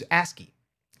use ASCII,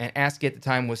 and ASCII at the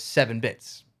time was 7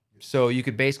 bits. So you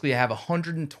could basically have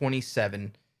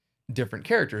 127 different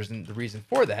characters. And the reason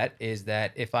for that is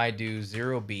that if I do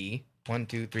 0B, 1,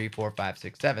 2, 3, 4, 5,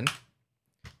 6, 7,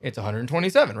 it's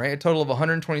 127, right? A total of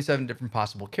 127 different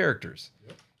possible characters.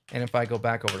 Yep. And if I go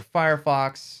back over to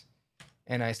Firefox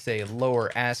and I say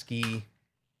lower ASCII,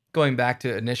 going back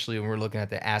to initially when we were looking at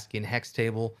the ASCII and hex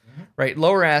table, right?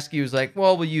 Lower ASCII was like,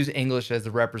 well, we'll use English as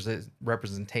the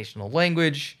representational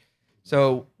language.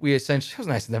 So we essentially, it was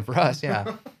nice of them for us, yeah.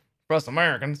 For us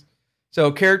Americans.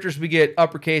 So characters, we get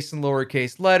uppercase and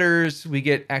lowercase letters. We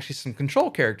get actually some control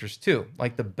characters too,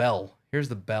 like the bell. Here's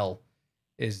the bell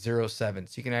is 07.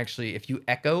 So you can actually, if you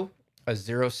echo a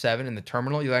 07 in the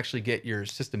terminal, you'll actually get your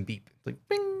system beep. It's like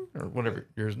bing, or whatever,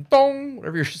 yours dong,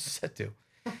 whatever you're set to.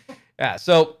 Yeah,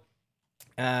 so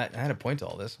I had a point to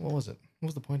all this. What was it? What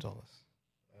was the point to all this?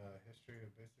 History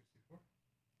of base 64.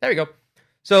 There we go.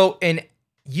 So in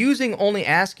using only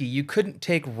ASCII, you couldn't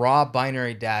take raw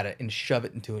binary data and shove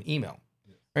it into an email.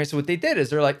 Yes. Right? So what they did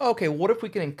is they're like, okay, what if we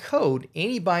can encode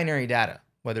any binary data,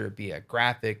 whether it be a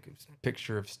graphic,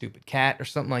 picture of stupid cat or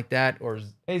something like that, or,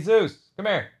 hey, Zeus, come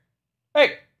here.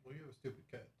 Hey. Well, you have a stupid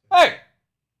cat. Hey.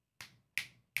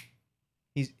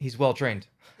 He's well trained.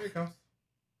 Here he comes.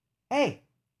 Hey.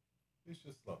 He's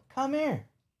just slow. Come here.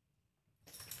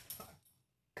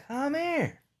 Come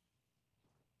here.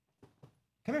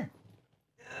 Come here.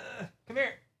 Come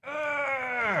here.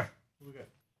 What we got?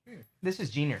 Here. This is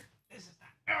Junior. This is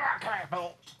come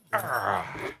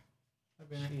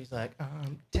here, She's like,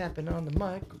 I'm tapping on the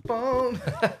microphone.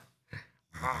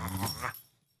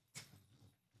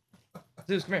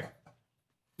 Zeus, come here.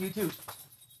 You too.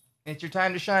 It's your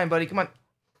time to shine, buddy. Come on.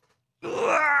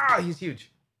 He's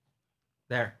huge.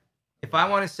 There. If I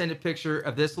want to send a picture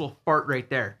of this little fart right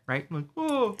there, right? I'm like,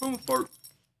 oh, I'm a fart.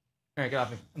 All right, get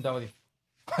off me. I'm done with you.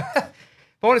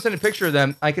 If I want to send a picture of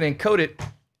them, I can encode it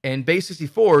in base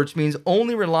 64, which means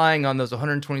only relying on those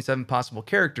 127 possible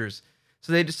characters.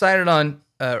 So they decided on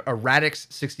a radix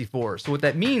 64. So what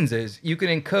that means is you can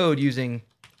encode using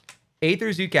A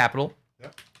through Z capital,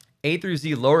 A through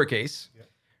Z lowercase,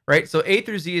 right? So A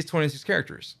through Z is 26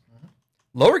 characters.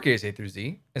 Lowercase A through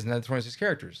Z is another 26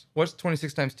 characters. What's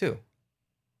 26 times 2?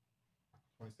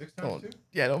 26 times 2?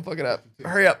 Yeah, don't fuck it up. 52.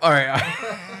 Hurry up. All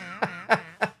right.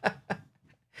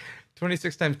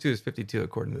 26 times 2 is 52,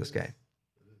 according to this guy.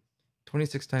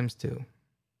 26 times 2.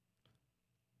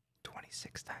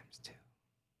 26 times 2.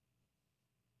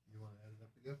 You want to add it up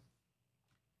again?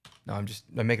 No,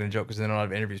 I'm making a joke because then a lot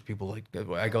of interviews, people like,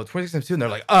 I go 26 times 2, and they're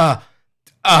like,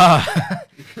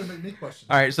 You can make me question.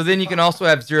 All right, so then you can also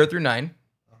have 0 through 9,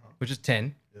 which is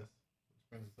 10. Yes. Which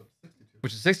brings us up to 62.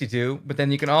 Which is 62, but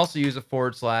then you can also use a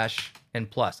 / and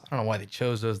plus. I don't know why they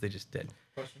chose those, they just did.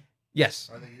 Question? Yes.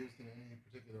 Are they used in any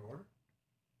particular order?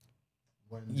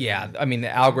 Yeah, I mean, the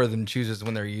algorithm chooses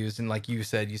when they're used, and like you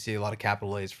said, you see a lot of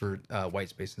capital A's for white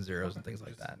space and zeros and things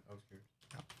like that.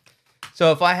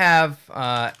 So if I have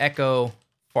echo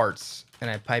farts and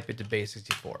I pipe it to base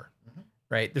 64,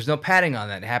 right? There's no padding on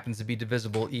that. It happens to be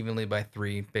divisible evenly by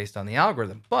 3 based on the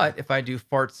algorithm. But if I do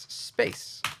farts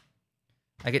space,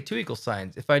 I get 2 equal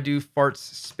signs. If I do farts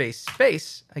space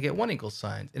space, I get 1 equal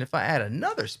signs. And if I add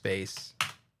another space,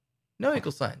 no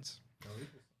equal signs.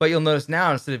 But you'll notice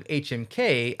now instead of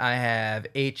HMK, I have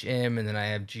HM and then I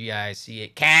have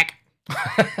GICA CAC.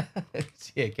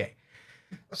 CAK.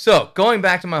 So going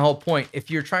back to my whole point,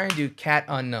 if you're trying to do cat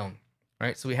unknown,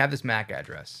 right? So we have this MAC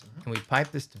address and we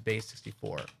pipe this to base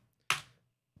 64.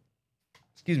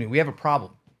 Excuse me, we have a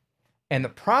problem. And the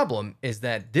problem is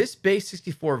that this base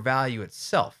 64 value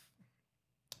itself,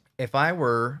 if I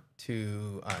were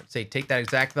to say take that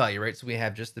exact value, right? So we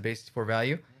have just the base 64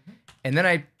 value, and then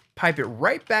I pipe it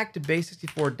right back to base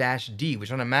 64-D,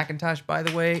 which on a Macintosh, by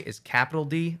the way, is capital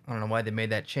D. I don't know why they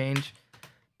made that change.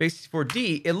 Base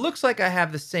 64-D, it looks like I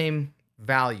have the same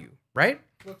value, right?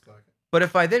 Looks like it. But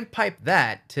if I then pipe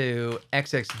that to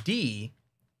XXD,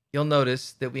 you'll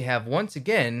notice that we have, once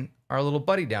again, our little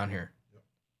buddy down here,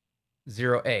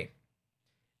 0A.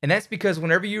 And that's because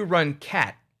whenever you run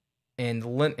cat in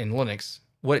Linux,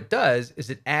 what it does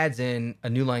is it adds in a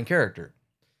new line character.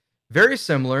 Very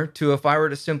similar to if I were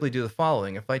to simply do the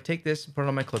following. If I take this and put it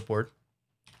on my clipboard,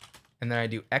 and then I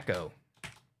do echo,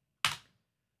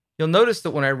 you'll notice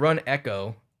that when I run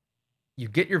echo, you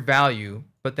get your value,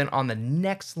 but then on the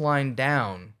next line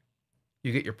down,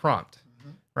 you get your prompt,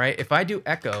 right? If I do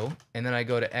echo, and then I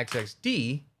go to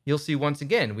XXD, you'll see once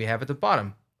again, we have at the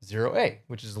bottom, 0A,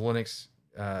 which is the Linux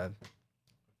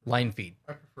line feed.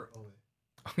 I prefer OA.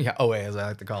 Yeah, OA, as I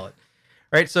like to call it.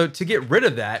 Right, so to get rid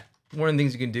of that, one of the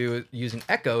things you can do using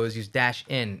echo is use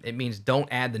 -n. It means don't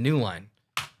add the new line.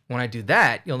 When I do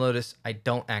that, you'll notice I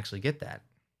don't actually get that.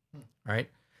 Right?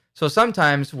 So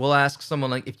sometimes we'll ask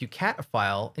someone, like, if you cat a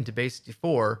file into base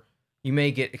 64, you may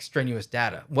get extraneous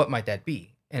data. What might that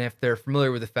be? And if they're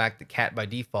familiar with the fact that cat by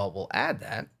default will add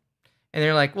that, and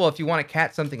they're like, well, if you want to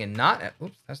cat something and not,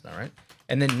 oops, that's not right,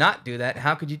 and then not do that,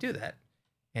 how could you do that?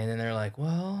 And then they're like,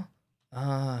 well,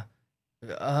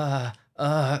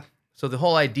 So the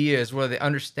whole idea is where they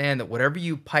understand that whatever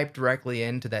you pipe directly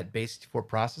into that base 64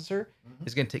 processor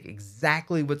is going to take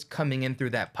exactly what's coming in through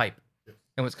that pipe.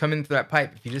 And what's coming in through that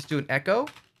pipe, if you just do an echo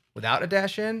without a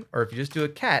 -n, or if you just do a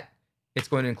cat, it's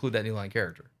going to include that new line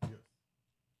character.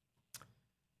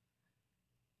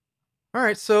 All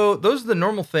right, so those are the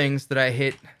normal things that I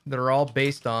hit that are all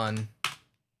based on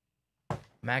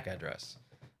MAC address.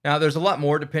 Now, there's a lot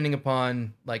more depending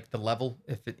upon like the level.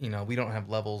 If it, we don't have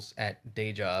levels at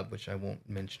day job, which I won't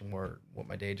mention what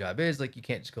my day job is. Like, you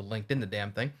can't just go LinkedIn the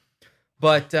damn thing.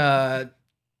 But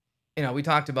we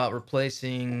talked about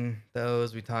replacing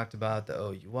those. We talked about the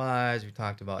OUIs. We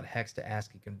talked about hex to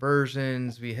ASCII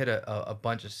conversions. We hit a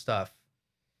bunch of stuff,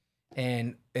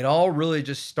 and it all really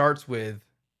just starts with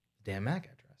the damn MAC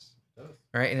address.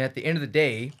 All right, and at the end of the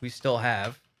day, we still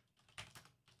have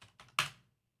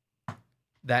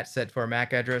that set for our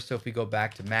MAC address. So if we go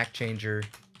back to MAC changer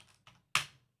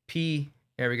P,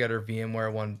 there we got our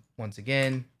VMware one once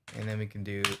again, and then we can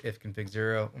do if config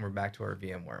 0, and we're back to our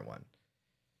VMware one.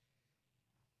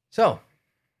 So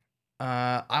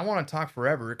I want to talk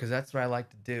forever because that's what I like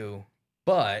to do.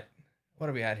 But what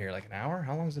are we at here? Like an hour?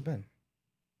 How long has it been?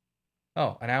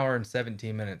 Oh, an hour and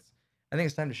 17 minutes. I think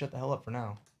it's time to shut the hell up for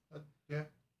now.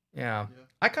 Yeah.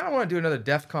 I kind of want to do another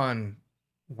DEF CON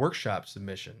workshop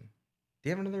submission. Do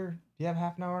you have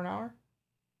half an hour, an hour?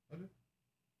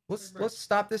 Let's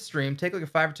stop this stream, take like a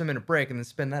 5 or 10 minute break, and then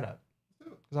spin that up.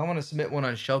 Because I want to submit one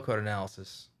on shellcode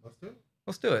analysis.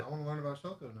 Let's do it. I want to learn about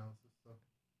shellcode analysis. So.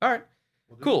 All right.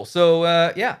 Cool. So,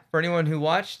 yeah, for anyone who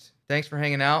watched, thanks for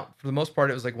hanging out. For the most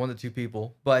part, it was like 1 to 2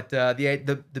 people. But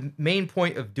the main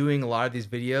point of doing a lot of these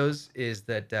videos is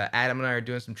that Adam and I are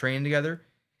doing some training together.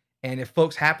 And if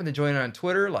folks happen to join on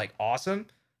Twitter, like, awesome.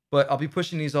 But I'll be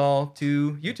pushing these all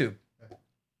to YouTube.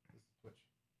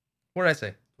 What did I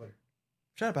say? Twitter.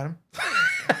 Shut up, Adam.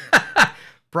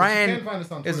 Brian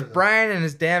is Brian and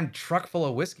his damn truck full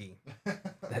of whiskey.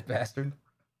 That bastard.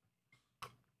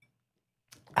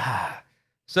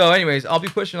 So anyways, I'll be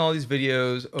pushing all these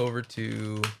videos over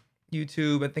to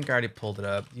YouTube. I think I already pulled it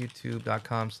up.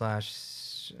 YouTube.com/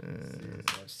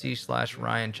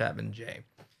 C/Ryan Chapman J.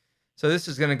 So this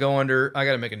is going to go under, I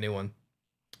got to make a new one.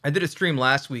 I did a stream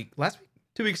last week,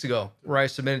 2 weeks ago, where I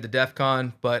submitted to DEF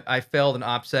CON, but I failed an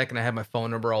OPSEC and I had my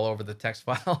phone number all over the text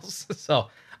files. So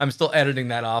I'm still editing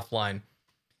that offline.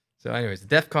 So anyways, the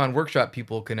DEF CON workshop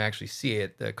people can actually see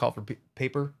it. The call for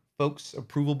paper folks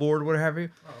approval board, whatever have you.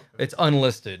 Oh, okay. It's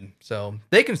unlisted. So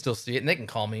they can still see it and they can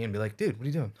call me and be like, dude, what are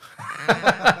you doing?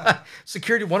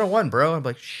 Security 101, bro. I'm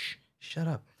like, shh, shut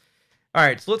up. All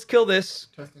right, so let's kill this.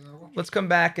 Let's come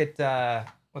back at,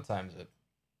 what time is it?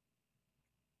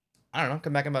 I don't know.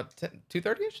 Come back in about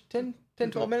 2:30ish, 10,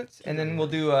 12 minutes. And then we'll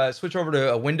do switch over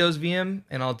to a Windows VM,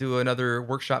 and I'll do another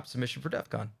workshop submission for DEF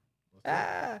CON.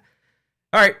 All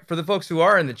right, for the folks who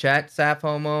are in the chat, Saf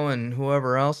Homo and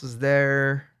whoever else is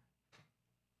there.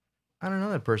 I don't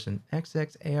know that person.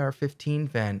 XXAR15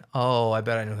 fan. Oh, I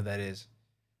bet I know who that is.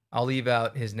 I'll leave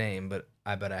out his name, but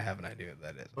I bet I have an idea who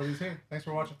that is. Well, thanks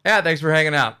for watching. Yeah, thanks for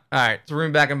hanging out. All right, so we're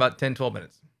going to be back in about 10, 12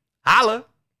 minutes. Holla!